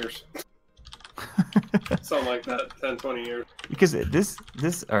 10 years. Something like that, 10, 20 years. Because this,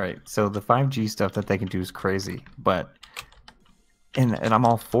 all right, so the 5G stuff that they can do is crazy, but, and I'm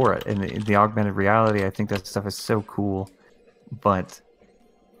all for it, and the augmented reality, I think that stuff is so cool, but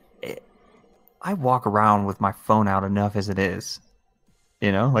I walk around with my phone out enough as it is.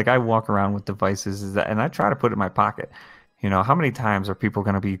 I walk around with devices, and I try to put it in my pocket. How many times are people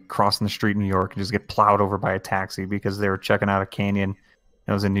going to be crossing the street in New York and just get plowed over by a taxi because they were checking out a canyon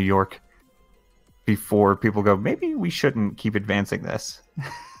that was in New York before people go, maybe we shouldn't keep advancing this.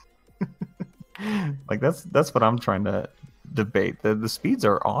 That's what I'm trying to debate. The speeds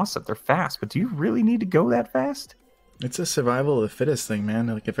are awesome. They're fast, but do you really need to go that fast? It's a survival of the fittest thing, man.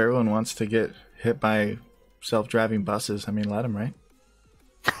 Like, if everyone wants to get hit by self-driving buses, I mean, let them, right?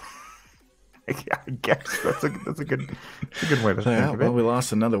 I guess that's a good way to think of it. Well, we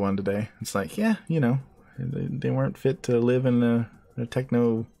lost another one today. It's like, yeah, they weren't fit to live in a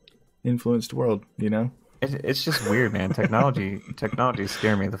techno-influenced world, It's just weird, man. Technology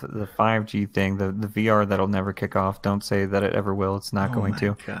scare me. The 5G thing, the VR that'll never kick off. Don't say that it ever will. It's not going to.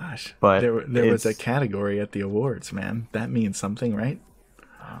 Oh my gosh! But there was a category at the awards, man. That means something, right?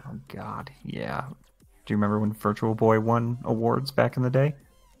 Oh God, yeah. Do you remember when Virtual Boy won awards back in the day?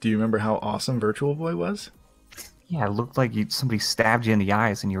 Do you remember how awesome Virtual Boy was? Yeah, it looked like somebody stabbed you in the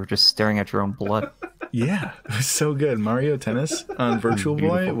eyes and you were just staring at your own blood. Yeah, it was so good. Mario Tennis on Virtual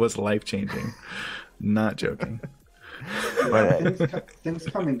Boy was life-changing. Not joking. Things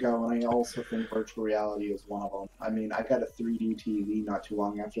come and go, and I also think virtual reality is one of them. I mean, I got a 3D TV not too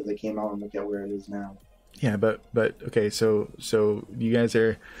long after they came out, and look at where it is now. Yeah, but okay, so you guys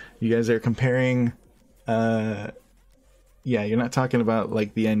are comparing. Yeah, you're not talking about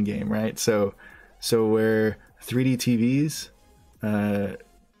like the end game, right? So where 3D TVs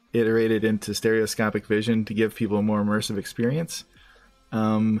iterated into stereoscopic vision to give people a more immersive experience,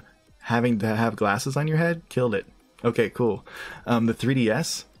 having to have glasses on your head killed it. Okay, cool. The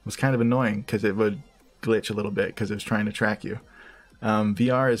 3DS was kind of annoying because it would glitch a little bit because it was trying to track you.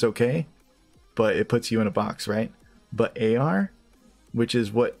 VR is okay, but it puts you in a box, right? But AR, which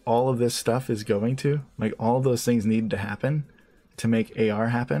is what all of this stuff is going to, like all of those things need to happen to make AR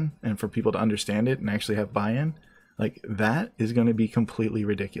happen and for people to understand it and actually have buy-in, like that is going to be completely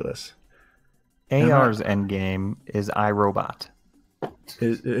ridiculous. AR's endgame is iRobot.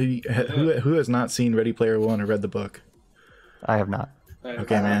 Who has not seen Ready Player One or read the book? I have not.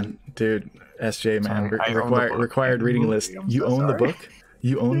 Okay, man. Dude, SJ, man. Required reading list. You own the book?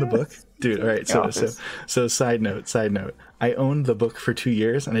 You own the book? Dude, all right. So side note. I owned the book for 2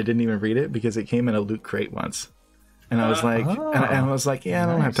 years and I didn't even read it because it came in a loot crate once. And I was like, yeah, I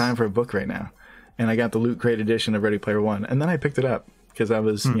don't have time for a book right now. And I got the loot crate edition of Ready Player One. And then I picked it up because I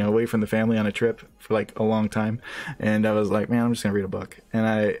was, away from the family on a trip for like a long time. And I was like, man, I'm just going to read a book. And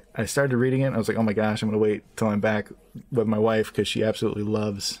I started reading it. And I was like, oh my gosh, I'm going to wait till I'm back with my wife because she absolutely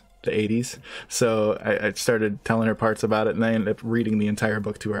loves the 80s. So I started telling her parts about it. And I ended up reading the entire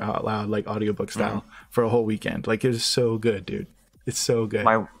book to her out loud, like audiobook style, for a whole weekend. Like, it was so good, dude. It's so good.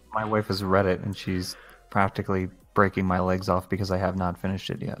 My wife has read it and she's practically breaking my legs off because I have not finished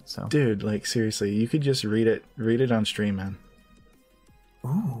it yet. So, dude, like seriously, you could just read it on stream, man.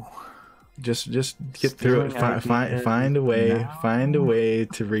 Ooh, just get through it. Find a way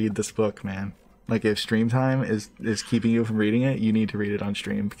to read this book, man. Like if stream time is keeping you from reading it, you need to read it on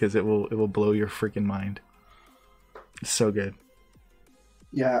stream because it will blow your freaking mind. It's so good.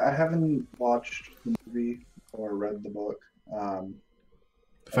 Yeah, I haven't watched the movie or read the book.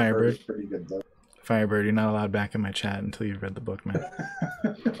 Fyrbrd, pretty good though. Fyrbrd, you're not allowed back in my chat until you've read the book, man.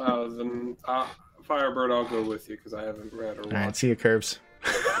 Then Fyrbrd, I'll go with you because I haven't read or watched. All right, see you, Cerbz.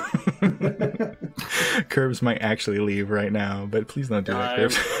 Cerbz might actually leave right now, but please don't do that,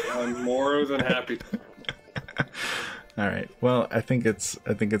 Cerbz. I'm more than happy to. All right. Well, I think it's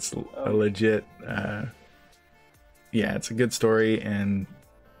a legit. Yeah, it's a good story, and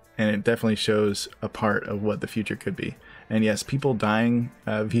it definitely shows a part of what the future could be. And yes, people dying.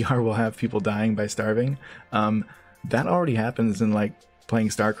 VR will have people dying by starving. That already happens in like playing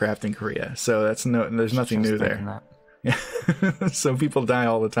StarCraft in Korea, so there's nothing new there. Yeah. So people die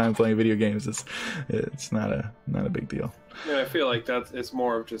all the time playing video games. It's not a big deal. Yeah, I feel like it's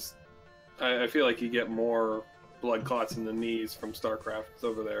more of just. I feel like you get more blood clots in the knees from StarCraft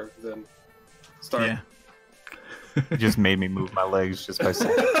over there than Star. Yeah. It just made me move my legs just by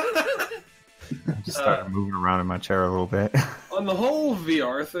saying. I just started moving around in my chair a little bit. On the whole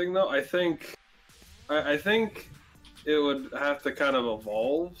VR thing, though, I think it would have to kind of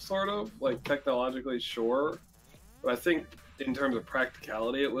evolve, sort of, like technologically, sure. But I think in terms of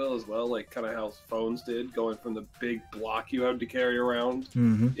practicality, it will as well, like kind of how phones did, going from the big block you had to carry around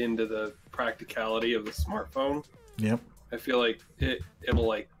into the practicality of the smartphone. Yep. I feel like it'll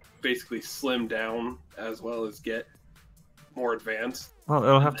like basically slim down as well as get more advanced. Well,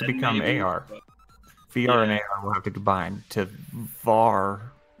 it'll have to become AR. VR and AR will have to combine to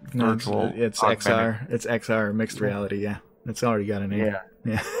VAR virtual. It's XR. It's XR mixed reality. Yeah, it's already got a name. Yeah.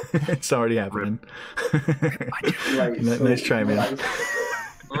 It's already happening. Nice try, man.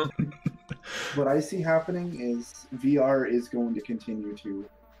 What I see happening is VR is going to continue to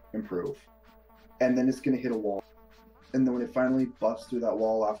improve, and then it's going to hit a wall, and then when it finally busts through that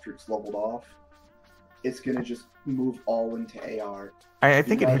wall after it's leveled off, it's going to just move all into AR. I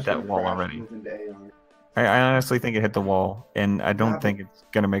think it hit that wall already. I honestly think it hit the wall, and I don't think it's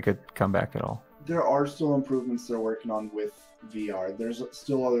going to make a comeback at all. There are still improvements they're working on with VR. There's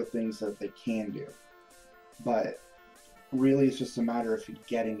still other things that they can do. But really, it's just a matter of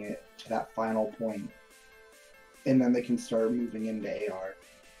getting it to that final point. And then they can start moving into AR.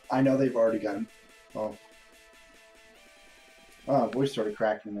 I know they've already gotten... Oh, voice started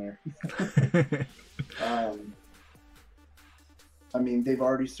cracking there. I mean, they've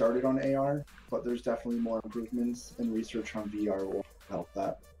already started on AR, but there's definitely more improvements, and research on VR will help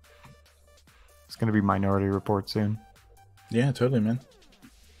that. It's going to be Minority Report soon. Yeah, totally, man.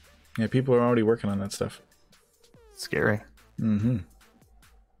 Yeah, people are already working on that stuff. Scary. Mm-hmm.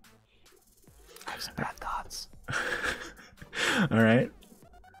 All right.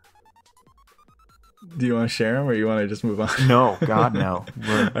 Do you want to share them, or you want to just move on? No, God, no.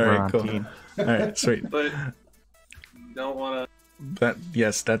 We're on cool. team. All right, sweet. But don't want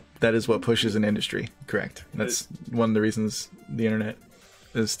That is what pushes an industry. Correct. That's one of the reasons the internet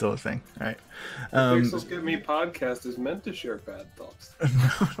is still a thing. All right. Pixels Get Me podcast is meant to share bad thoughts.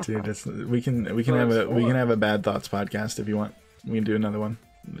 Dude, we can have a bad thoughts podcast if you want. We can do another one.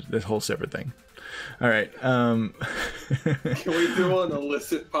 This whole separate thing. All right. Can we do an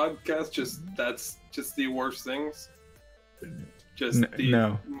illicit podcast? That's just the worst things. Just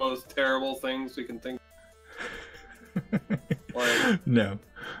the most terrible things we can think. No,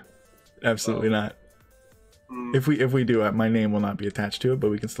 absolutely not. If we do it, my name will not be attached to it,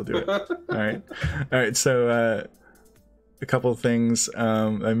 but we can still do it. All right. So a couple of things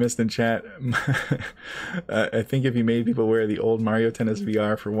I missed in chat. I think if you made people wear the old Mario Tennis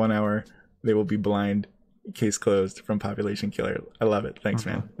VR for 1 hour, they will be blind. Case closed from Population Killer. I love it. Thanks,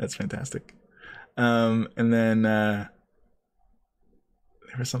 man. That's fantastic. And then there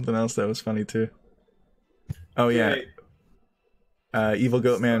was something else that was funny too. Oh yeah. Evil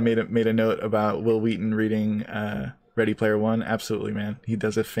Goat Man made a note about Will Wheaton reading Ready Player One. Absolutely, man. He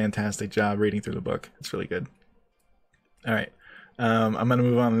does a fantastic job reading through the book. It's really good. All right. I'm going to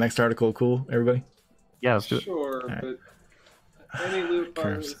move on to the next article. Cool, everybody? Yeah, let's do it. Sure, right. but any loot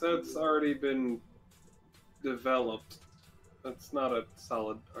boxes, that's already been developed. That's not a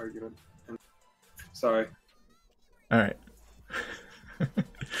solid argument. Sorry. All right.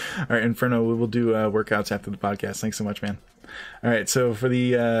 All right, Inferno, we will do workouts after the podcast. Thanks so much, man. All right, so for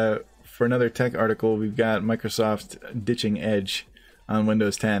another tech article, we've got Microsoft ditching Edge on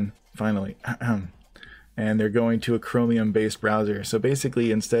Windows 10, finally. And they're going to a Chromium-based browser. So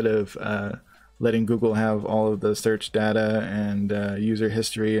basically, instead of letting Google have all of the search data and user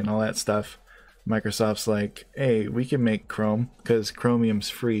history and all that stuff, Microsoft's like, hey, we can make Chrome because Chromium's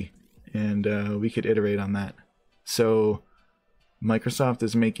free, and we could iterate on that. So Microsoft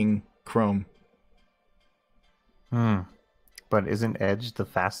is making Chrome. But isn't Edge the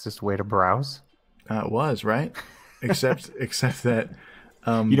fastest way to browse? It was, right? Except that...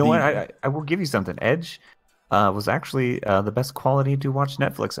 you know what? I will give you something. Edge was actually the best quality to watch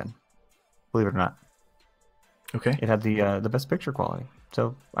Netflix in, believe it or not. Okay. It had the best picture quality.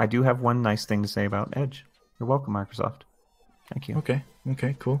 So I do have one nice thing to say about Edge. You're welcome, Microsoft. Thank you. Okay,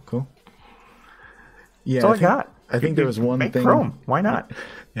 cool. Yeah, that's all I got. I think there was one make thing. Chrome. Why not?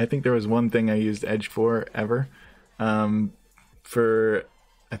 I think there was one thing I used Edge for ever. I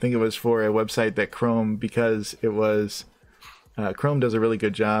think it was for a website that Chrome, because it was Chrome does a really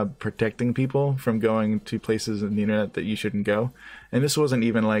good job protecting people from going to places on the internet that you shouldn't go. And this wasn't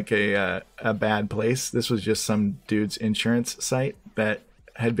even like a bad place. This was just some dude's insurance site that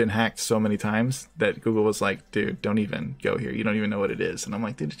had been hacked so many times that Google was like, dude, don't even go here. You don't even know what it is. And I'm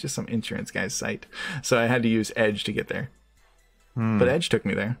like, dude, it's just some insurance guy's site. So I had to use Edge to get there. But Edge took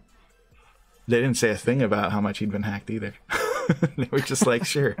me there. They didn't say a thing about how much he'd been hacked either. They were just like,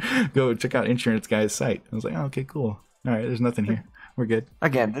 sure, go check out insurance guy's site. I was like, oh, okay, cool. All right, there's nothing here. We're good.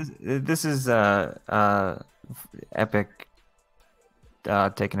 Again, this is Epic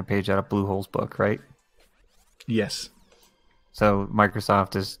taking a page out of Bluehole's book, right? Yes. So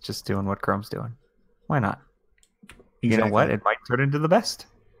Microsoft is just doing what Chrome's doing. Why not? Exactly. You know what? It might turn into the best.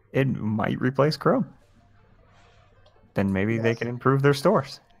 It might replace Chrome. Then maybe they can improve their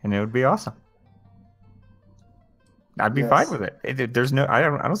stores, and it would be awesome. I'd be fine with it. There's no, I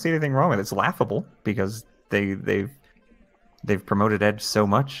don't see anything wrong with it. It's laughable because they've promoted Edge so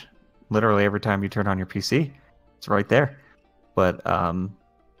much. Literally every time you turn on your PC, it's right there. But I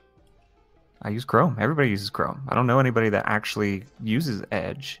use Chrome. Everybody uses Chrome. I don't know anybody that actually uses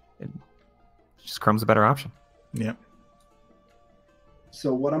Edge. Just Chrome's a better option. Yep.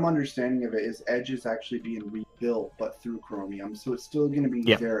 So what I'm understanding of it is Edge is actually being rebuilt, but through Chromium. So it's still going to be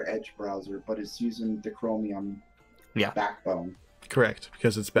their Edge browser, but it's using the Chromium backbone. Correct,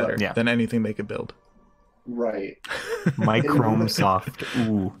 because it's better than anything they could build. Right. My Chrome Soft.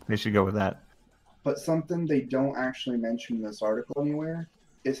 Ooh, they should go with that. But something they don't actually mention in this article anywhere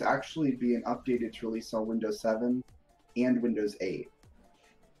is actually being updated to release on Windows 7 and Windows 8.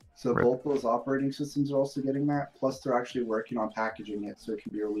 So both those operating systems are also getting that. Plus, they're actually working on packaging it so it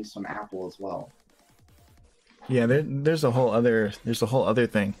can be released on Apple as well. Yeah, there's a whole other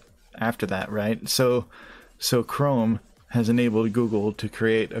thing after that, right? So Chrome has enabled Google to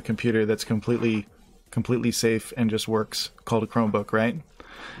create a computer that's completely safe and just works, called a Chromebook, right?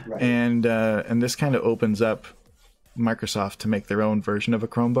 Right. And this kind of opens up Microsoft to make their own version of a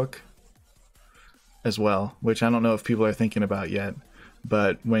Chromebook as well, which I don't know if people are thinking about yet.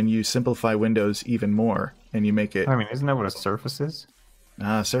 But when you simplify Windows even more and you make it... I mean, isn't that what a Surface is?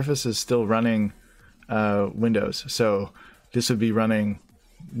 Surface is still running Windows. So this would be running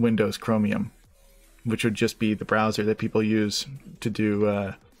Windows Chromium, which would just be the browser that people use to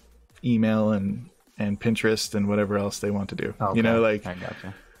do email and Pinterest and whatever else they want to do. Okay. You know, like... I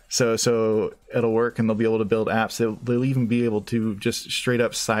gotcha. So it'll work, and they'll be able to build apps. They'll even be able to just straight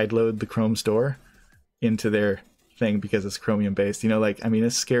up sideload the Chrome store into their thing because it's Chromium based. You know, like, I mean,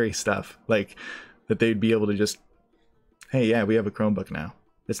 it's scary stuff. Like, that they'd be able to just, hey, yeah, we have a Chromebook now.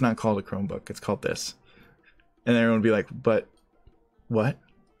 It's not called a Chromebook. It's called this. And everyone would be like, but what?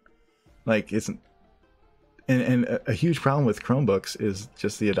 Like, isn't... And a huge problem with Chromebooks is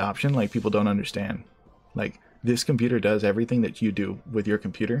just the adoption. Like, people don't understand. Like, this computer does everything that you do with your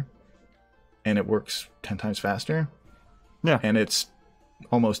computer, and it works 10 times faster. Yeah. And it's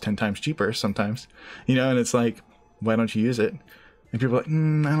almost 10 times cheaper sometimes. You know, and it's like, why don't you use it? And people are like, I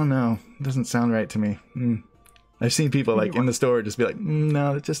don't know. It doesn't sound right to me. I've seen people like in the store just be like,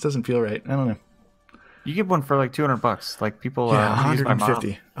 no, it just doesn't feel right. I don't know. You get one for like $200. Like people, yeah, use my mom.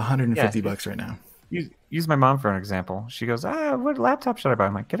 150 bucks right now. Use my mom for an example. She goes, what laptop should I buy?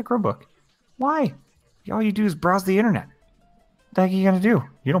 I'm like, get a Chromebook. Why? All you do is browse the internet. What are you gonna do?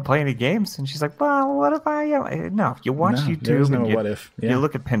 You don't play any games? And she's like, well, what if I... No, you watch YouTube. There's no and what if. Yeah. You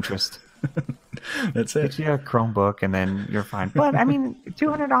look at Pinterest. That's it. Get you a Chromebook, and then you're fine. But I mean,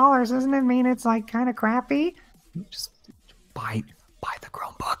 $200 doesn't it mean it's like kind of crappy? Just buy the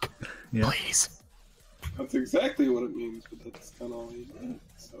Chromebook, please. That's exactly what it means, but that's kind of all you need.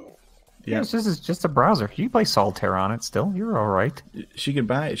 So. Yeah, it's just a browser. You can play Solitaire on it still. You're all right. She could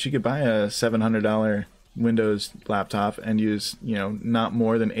buy a $700 Windows laptop and use, you know, not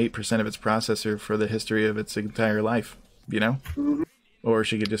more than 8% of its processor for the history of its entire life, you know? Mm-hmm. Or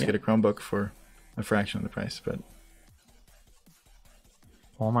she could just get a Chromebook for a fraction of the price. But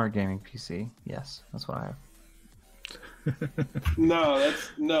Walmart gaming PC. Yes, that's what I have.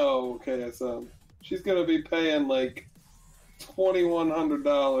 Okay, so she's gonna be paying like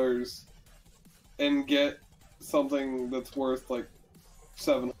 $2,100 and get something that's worth like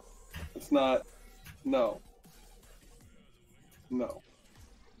 $700. It's not. No.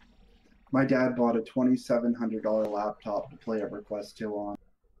 My dad bought a $2,700 laptop to play EverQuest 2 on.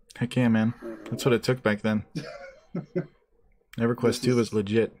 heck yeah, man. That's what it took back then. EverQuest 2 was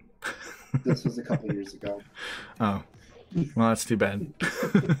legit. This was a couple years ago. Oh. Well, that's too bad.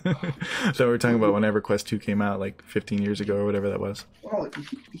 So we're talking about when EverQuest 2 came out, like 15 years ago or whatever that was. Well,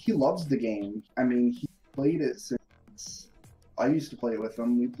 he loves the game. I mean, he played it since I used to play it with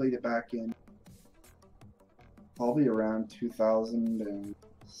him. We played it back in probably around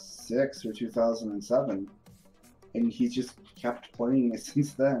 2006 or 2007. And he's just kept playing it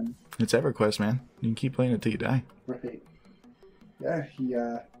since then. It's EverQuest, man. You can keep playing it till you die. Right. Yeah, he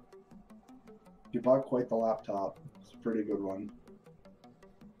bought quite the laptop. It's a pretty good one.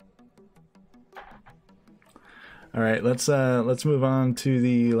 All right, let's move on to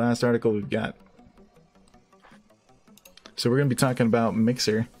the last article we've got. So we're going to be talking about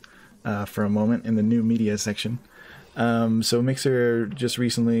Mixer for a moment in the new media section. So Mixer just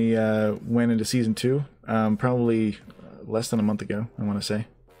recently went into season 2, probably less than a month ago, I want to say.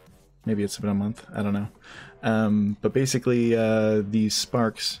 Maybe it's been a month, I don't know. But basically, these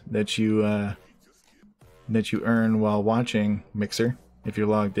sparks that you earn while watching Mixer, if you're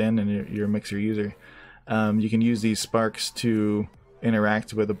logged in and you're a Mixer user, you can use these sparks to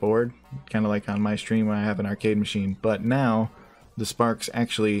interact with a board, kind of like on my stream when I have an arcade machine. But now the sparks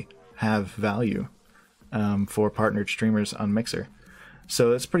actually have value for partnered streamers on Mixer. So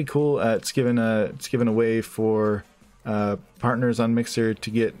that's pretty cool. It's given a way for partners on Mixer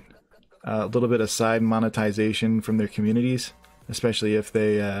to get a little bit of side monetization from their communities, especially if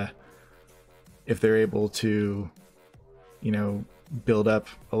they're able to, you know, build up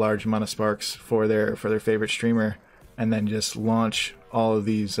a large amount of sparks for their favorite streamer, and then just launch all of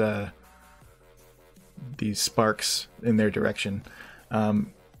these sparks in their direction.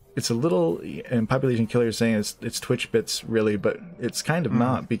 It's a little, and Population Killer is saying it's Twitch bits really, but it's kind of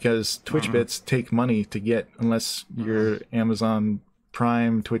not, because Twitch bits take money to get, unless you're Amazon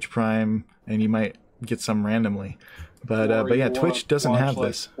Prime, Twitch Prime, and you might get some randomly. But yeah, Twitch doesn't have like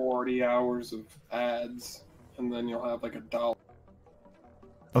this. 40 hours of ads, and then you'll have like $1.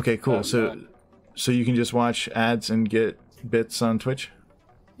 Okay, cool. So you can just watch ads and get bits on Twitch?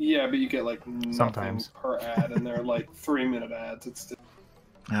 Yeah, but you get like nothing Sometimes per ad, and they're like 3-minute ads. It's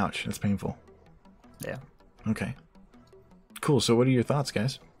Ouch, that's painful. Yeah. Okay. Cool. So what are your thoughts,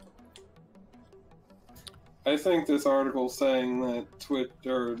 guys? I think this article saying that Twitch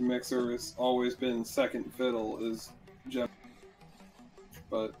or Mixer has always been second fiddle is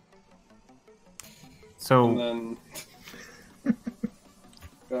but So, and then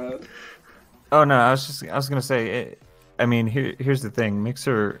go ahead. oh no, I was gonna say, I mean, here's the thing.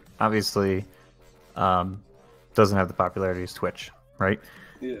 Mixer obviously doesn't have the popularity as Twitch, right?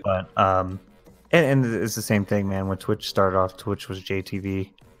 Yeah. But and it's the same thing, man. When Twitch started off, Twitch was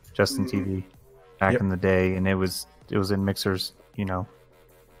JTV, Justin TV, back in the day, and it was in Mixer's,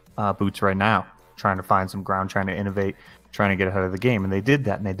 boots right now, trying to find some ground, trying to innovate, trying to get ahead of the game, and they did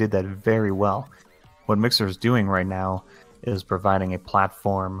that, and they did that very well. What Mixer is doing right now is providing a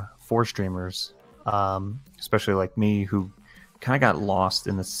platform for streamers, especially like me, who kind of got lost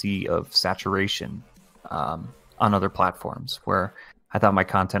in the sea of saturation on other platforms, where I thought my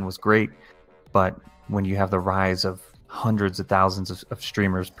content was great, but when you have the rise of hundreds of thousands of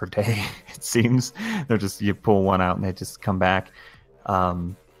streamers per day, it seems they're just, you pull one out and they just come back.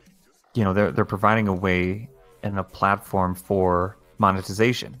 They're providing a way and a platform for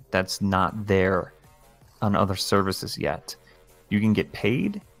monetization that's not there on other services yet. You can get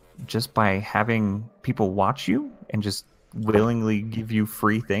paid just by having people watch you and just willingly give you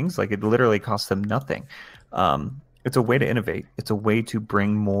free things. Like, it literally costs them nothing. It's a way to innovate. It's a way to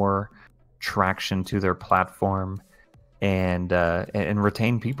bring more traction to their platform and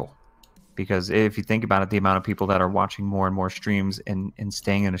retain people. Because if you think about it, the amount of people that are watching more and more streams and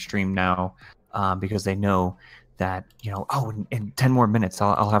staying in a stream now, because they know that, in 10 more minutes,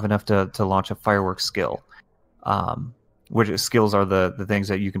 I'll have enough to launch a fireworks skill. Which skills are the things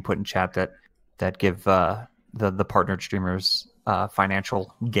that you can put in chat that give the partnered streamers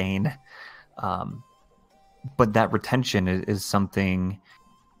financial gain. But that retention is something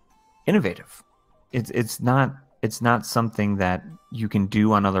innovative. It's not something that you can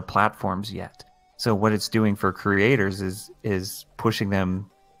do on other platforms yet. So what it's doing for creators is pushing them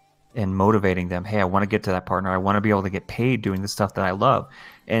and motivating them. Hey, I want to get to that partner. I want to be able to get paid doing the stuff that I love.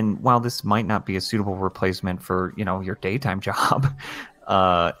 And while this might not be a suitable replacement for, your daytime job,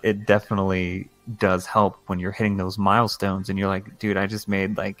 it definitely does help when you're hitting those milestones and you're like, dude, I just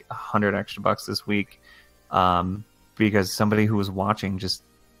made like $100 extra this week, because somebody who was watching just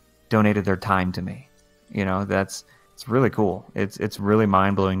donated their time to me. It's really cool. It's really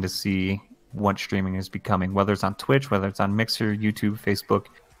mind blowing to see what streaming is becoming, whether it's on Twitch, whether it's on Mixer, YouTube, Facebook,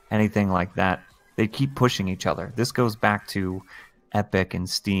 anything like that. They keep pushing each other. This goes back to Epic and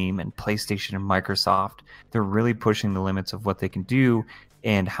Steam and PlayStation and Microsoft. They're really pushing the limits of what they can do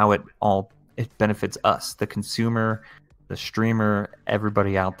and how it benefits us, the consumer, the streamer,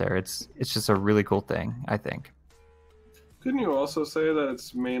 everybody out there. It's just a really cool thing, I think. Couldn't you also say that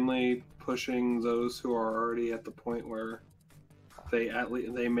it's mainly pushing those who are already at the point where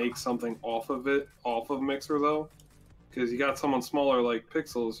they make something off of Mixer, though? Because you got someone smaller like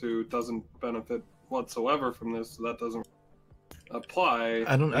Pixels who doesn't benefit whatsoever from this, so that doesn't apply.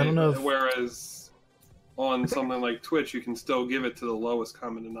 I don't know. Whereas on something like Twitch, you can still give it to the lowest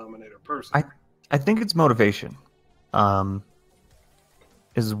common denominator person. I think it's motivation,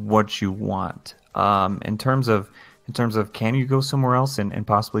 is what you want. In terms of can you go somewhere else and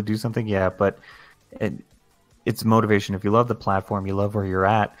possibly do something? Yeah, but it's motivation. If you love the platform, you love where you're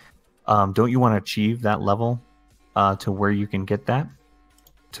at, don't you want to achieve that level to where you can get that,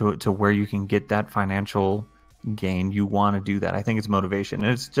 to where you can get that financial gain? You want to do that. I think it's motivation,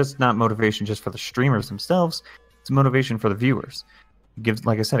 and it's just not motivation just for the streamers themselves. It's motivation for the viewers.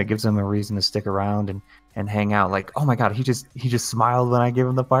 Like I said, it gives them a reason to stick around and hang out. Like, oh my god, he just smiled when I gave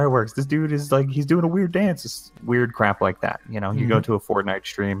him the fireworks. This dude is like, he's doing a weird dance. It's weird crap like that. You go to a Fortnite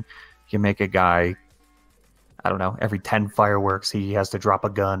stream, you make a guy, I don't know, every 10 fireworks he has to drop a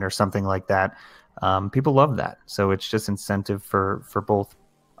gun or something like that. People love that. So it's just incentive for both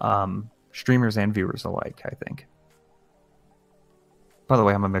streamers and viewers alike, I think. By the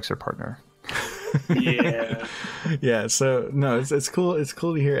way, I'm a Mixer partner. Yeah. So no, it's cool. It's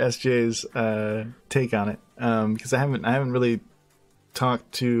cool to hear SJ's take on it, because I haven't really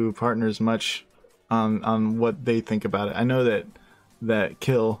talked to partners much on what they think about it. I know that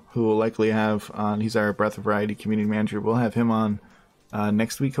Kill, who will likely have on, he's our Breath of Variety community manager, we'll have him on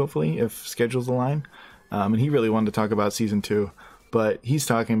next week, hopefully, if schedules align. And he really wanted to talk about season 2, but he's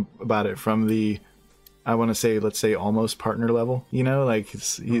talking about it from the, I want to say, let's say almost partner level, like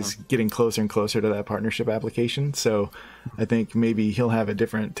he's getting closer and closer to that partnership application. So I think maybe he'll have a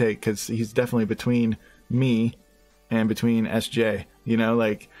different take, because he's definitely between me and between SJ,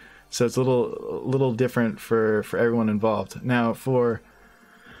 so it's a little different for everyone involved. Now for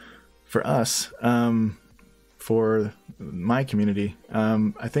us, for my community,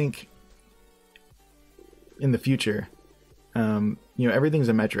 I think in the future, everything's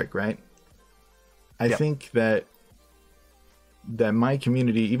a metric, right? I think that that my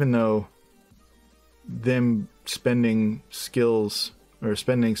community, even though them spending skills or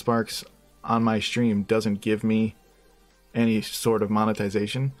spending sparks on my stream doesn't give me any sort of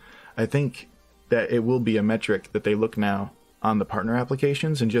monetization, I think that it will be a metric that they look now on the partner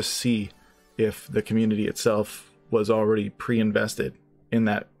applications and just see if the community itself was already pre-invested in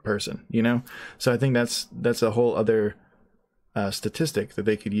that person, you know? So I think that's a whole other statistic that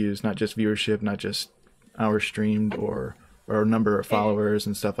they could use, not just viewership, not just hours streamed or number of followers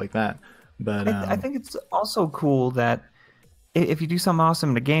and stuff like that. But I think it's also cool that if you do something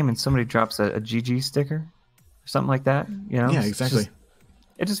awesome in a game and somebody drops a GG sticker or something like that, you know? Yeah, exactly.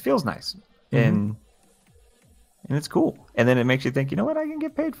 It just feels nice. And it's cool. And then it makes you think, you know what, I can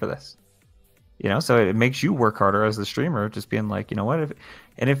get paid for this. You know, so it makes you work harder as the streamer, just being like, you know what,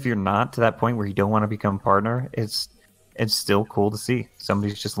 if you're not to that point where you don't want to become a partner, it's still cool to see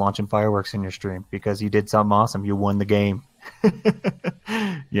somebody's just launching fireworks in your stream because you did something awesome. You won the game.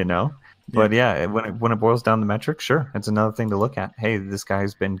 You know? But yeah, when it boils down to metrics, sure, it's another thing to look at. Hey, this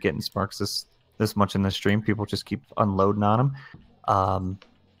guy's been getting sparks this much in the stream. People just keep unloading on him.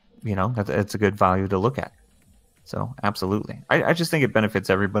 You know, it's a good value to look at. So absolutely, I just think it benefits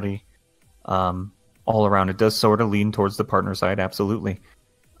everybody all around. It does sort of lean towards the partner side, absolutely.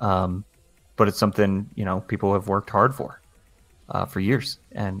 But it's something, you know, people have worked hard for years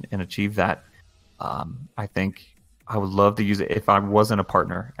and achieved that. I think I would love to use it if I wasn't a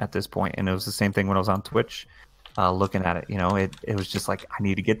partner at this point. And it was the same thing when I was on Twitch looking at it. You know, it was just like, I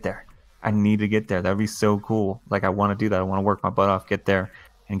need to get there. That'd be so cool. Like, I want to do that. I want to work my butt off, get there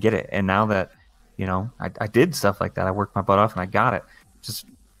and get it. And now that, you know, I did stuff like that, I worked my butt off and I got it. Just,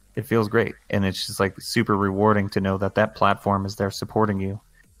 it feels great. And it's just like super rewarding to know that that platform is there supporting you,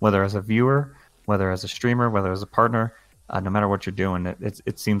 whether as a viewer, whether as a streamer, whether as a partner, no matter what you're doing,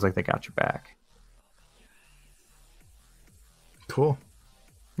 it seems like they got your back. Cool.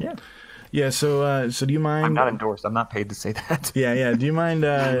 Yeah. Yeah. So do you mind? I'm not endorsed. I'm not paid to say that. Yeah. Do you mind,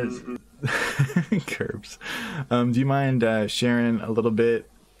 Cerbz? Do you mind sharing a little bit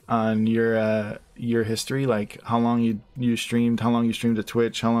on your history, like how long you streamed, how long you streamed to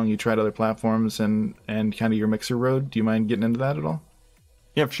Twitch, how long you tried other platforms, and kind of your Mixer road? Do you mind getting into that at all?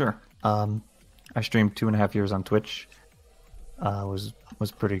 Yeah, for sure. I streamed 2.5 years on Twitch. Was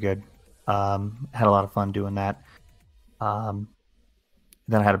pretty good. Had a lot of fun doing that.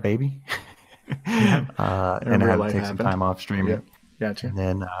 Then I had a baby. And I had to take some time off streaming. Yep. Gotcha. And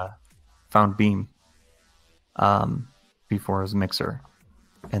then found Beam before it was Mixer.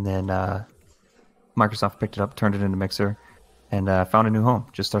 And then Microsoft picked it up, turned it into Mixer, and found a new home.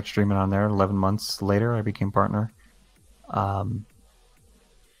 Just started streaming on there. 11 months later, I became partner. I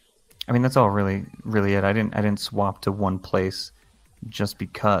mean, that's all really it. I didn't swap to one place just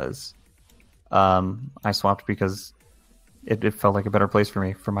because. I swapped because it felt like a better place for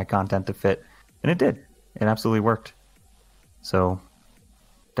me, for my content to fit, and it did. It absolutely worked. So,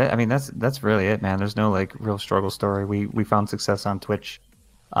 that's really it, man. There's no like real struggle story. We found success on Twitch,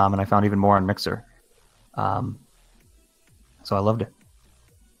 and I found even more on Mixer. So I loved it.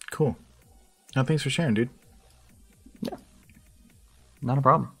 Cool. Oh, thanks for sharing, dude. Yeah, not a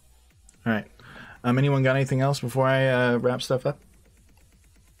problem. All right. Anyone got anything else before I wrap stuff up?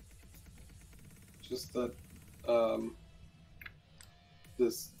 Just that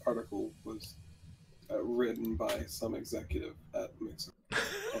this article was written by some executive at Mixer.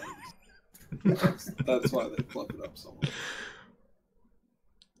 That's why they plugged it up so much.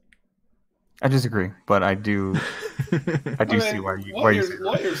 I disagree, but I do see why you say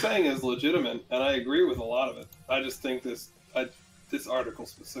what you're saying is legitimate, and I agree with a lot of it. I just think this article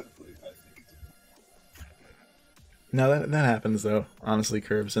specifically, I think. No, that happens though. Honestly,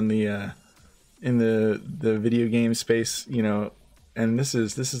 Cerbz, in the video game space, you know, and this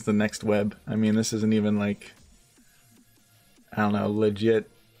is the next web. I mean, this isn't even like, I don't know, legit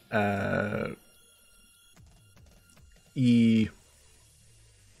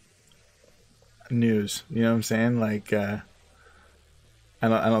news. You know what I'm saying? Like, I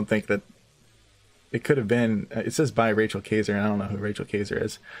don't think that it could have been. It says by Rachel Kaser, and I don't know who Rachel Kaser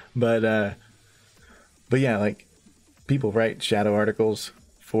is, but yeah, like people write shadow articles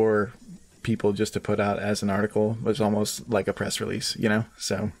for people just to put out as an article, which is almost like a press release, you know.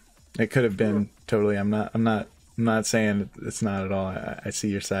 So it could have been totally. I'm not saying it's not at all. I see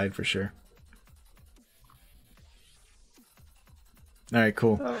your side for sure. All right,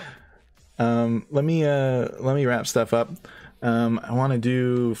 cool. Let me wrap stuff up. I want to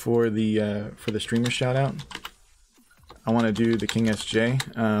do for the streamer shout out. I want to do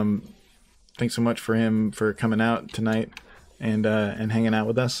TheKingSJ. Thanks so much for him for coming out tonight and hanging out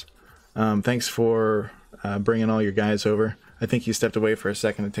with us. Thanks for bringing all your guys over. I think he stepped away for a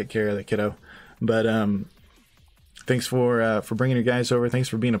second to take care of the kiddo. But thanks for bringing your guys over. Thanks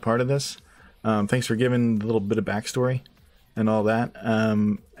for being a part of this. Thanks for giving a little bit of backstory and all that.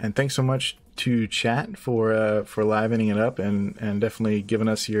 And thanks so much to chat for livening it up and definitely giving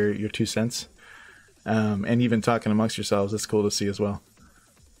us your 2 cents. And even talking amongst yourselves. It's cool to see as well.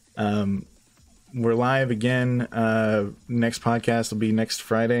 We're live again. Next podcast will be next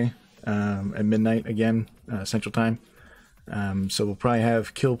Friday at midnight again, Central Time. So we'll probably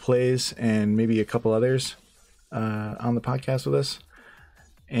have Kill Plays and maybe a couple others on the podcast with us.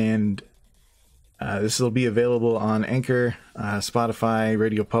 And this will be available on Anchor, Spotify,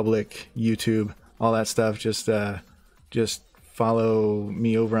 Radio Public, YouTube, all that stuff. Just follow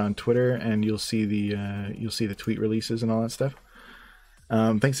me over on Twitter, and you'll see the tweet releases and all that stuff.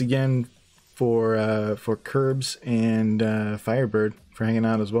 Thanks again for Cerbz and Fyrbrd for hanging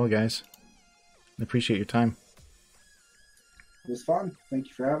out as well, guys. I appreciate your time. It was fun. Thank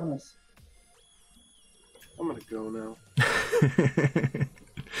you for having us. I'm gonna go now.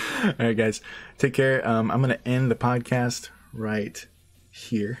 All right, guys. Take care. I'm gonna end the podcast right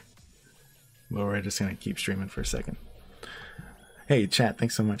here. Well, we're just gonna keep streaming for a second. Hey, chat.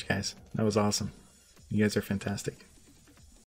 Thanks so much, guys. That was awesome. You guys are fantastic.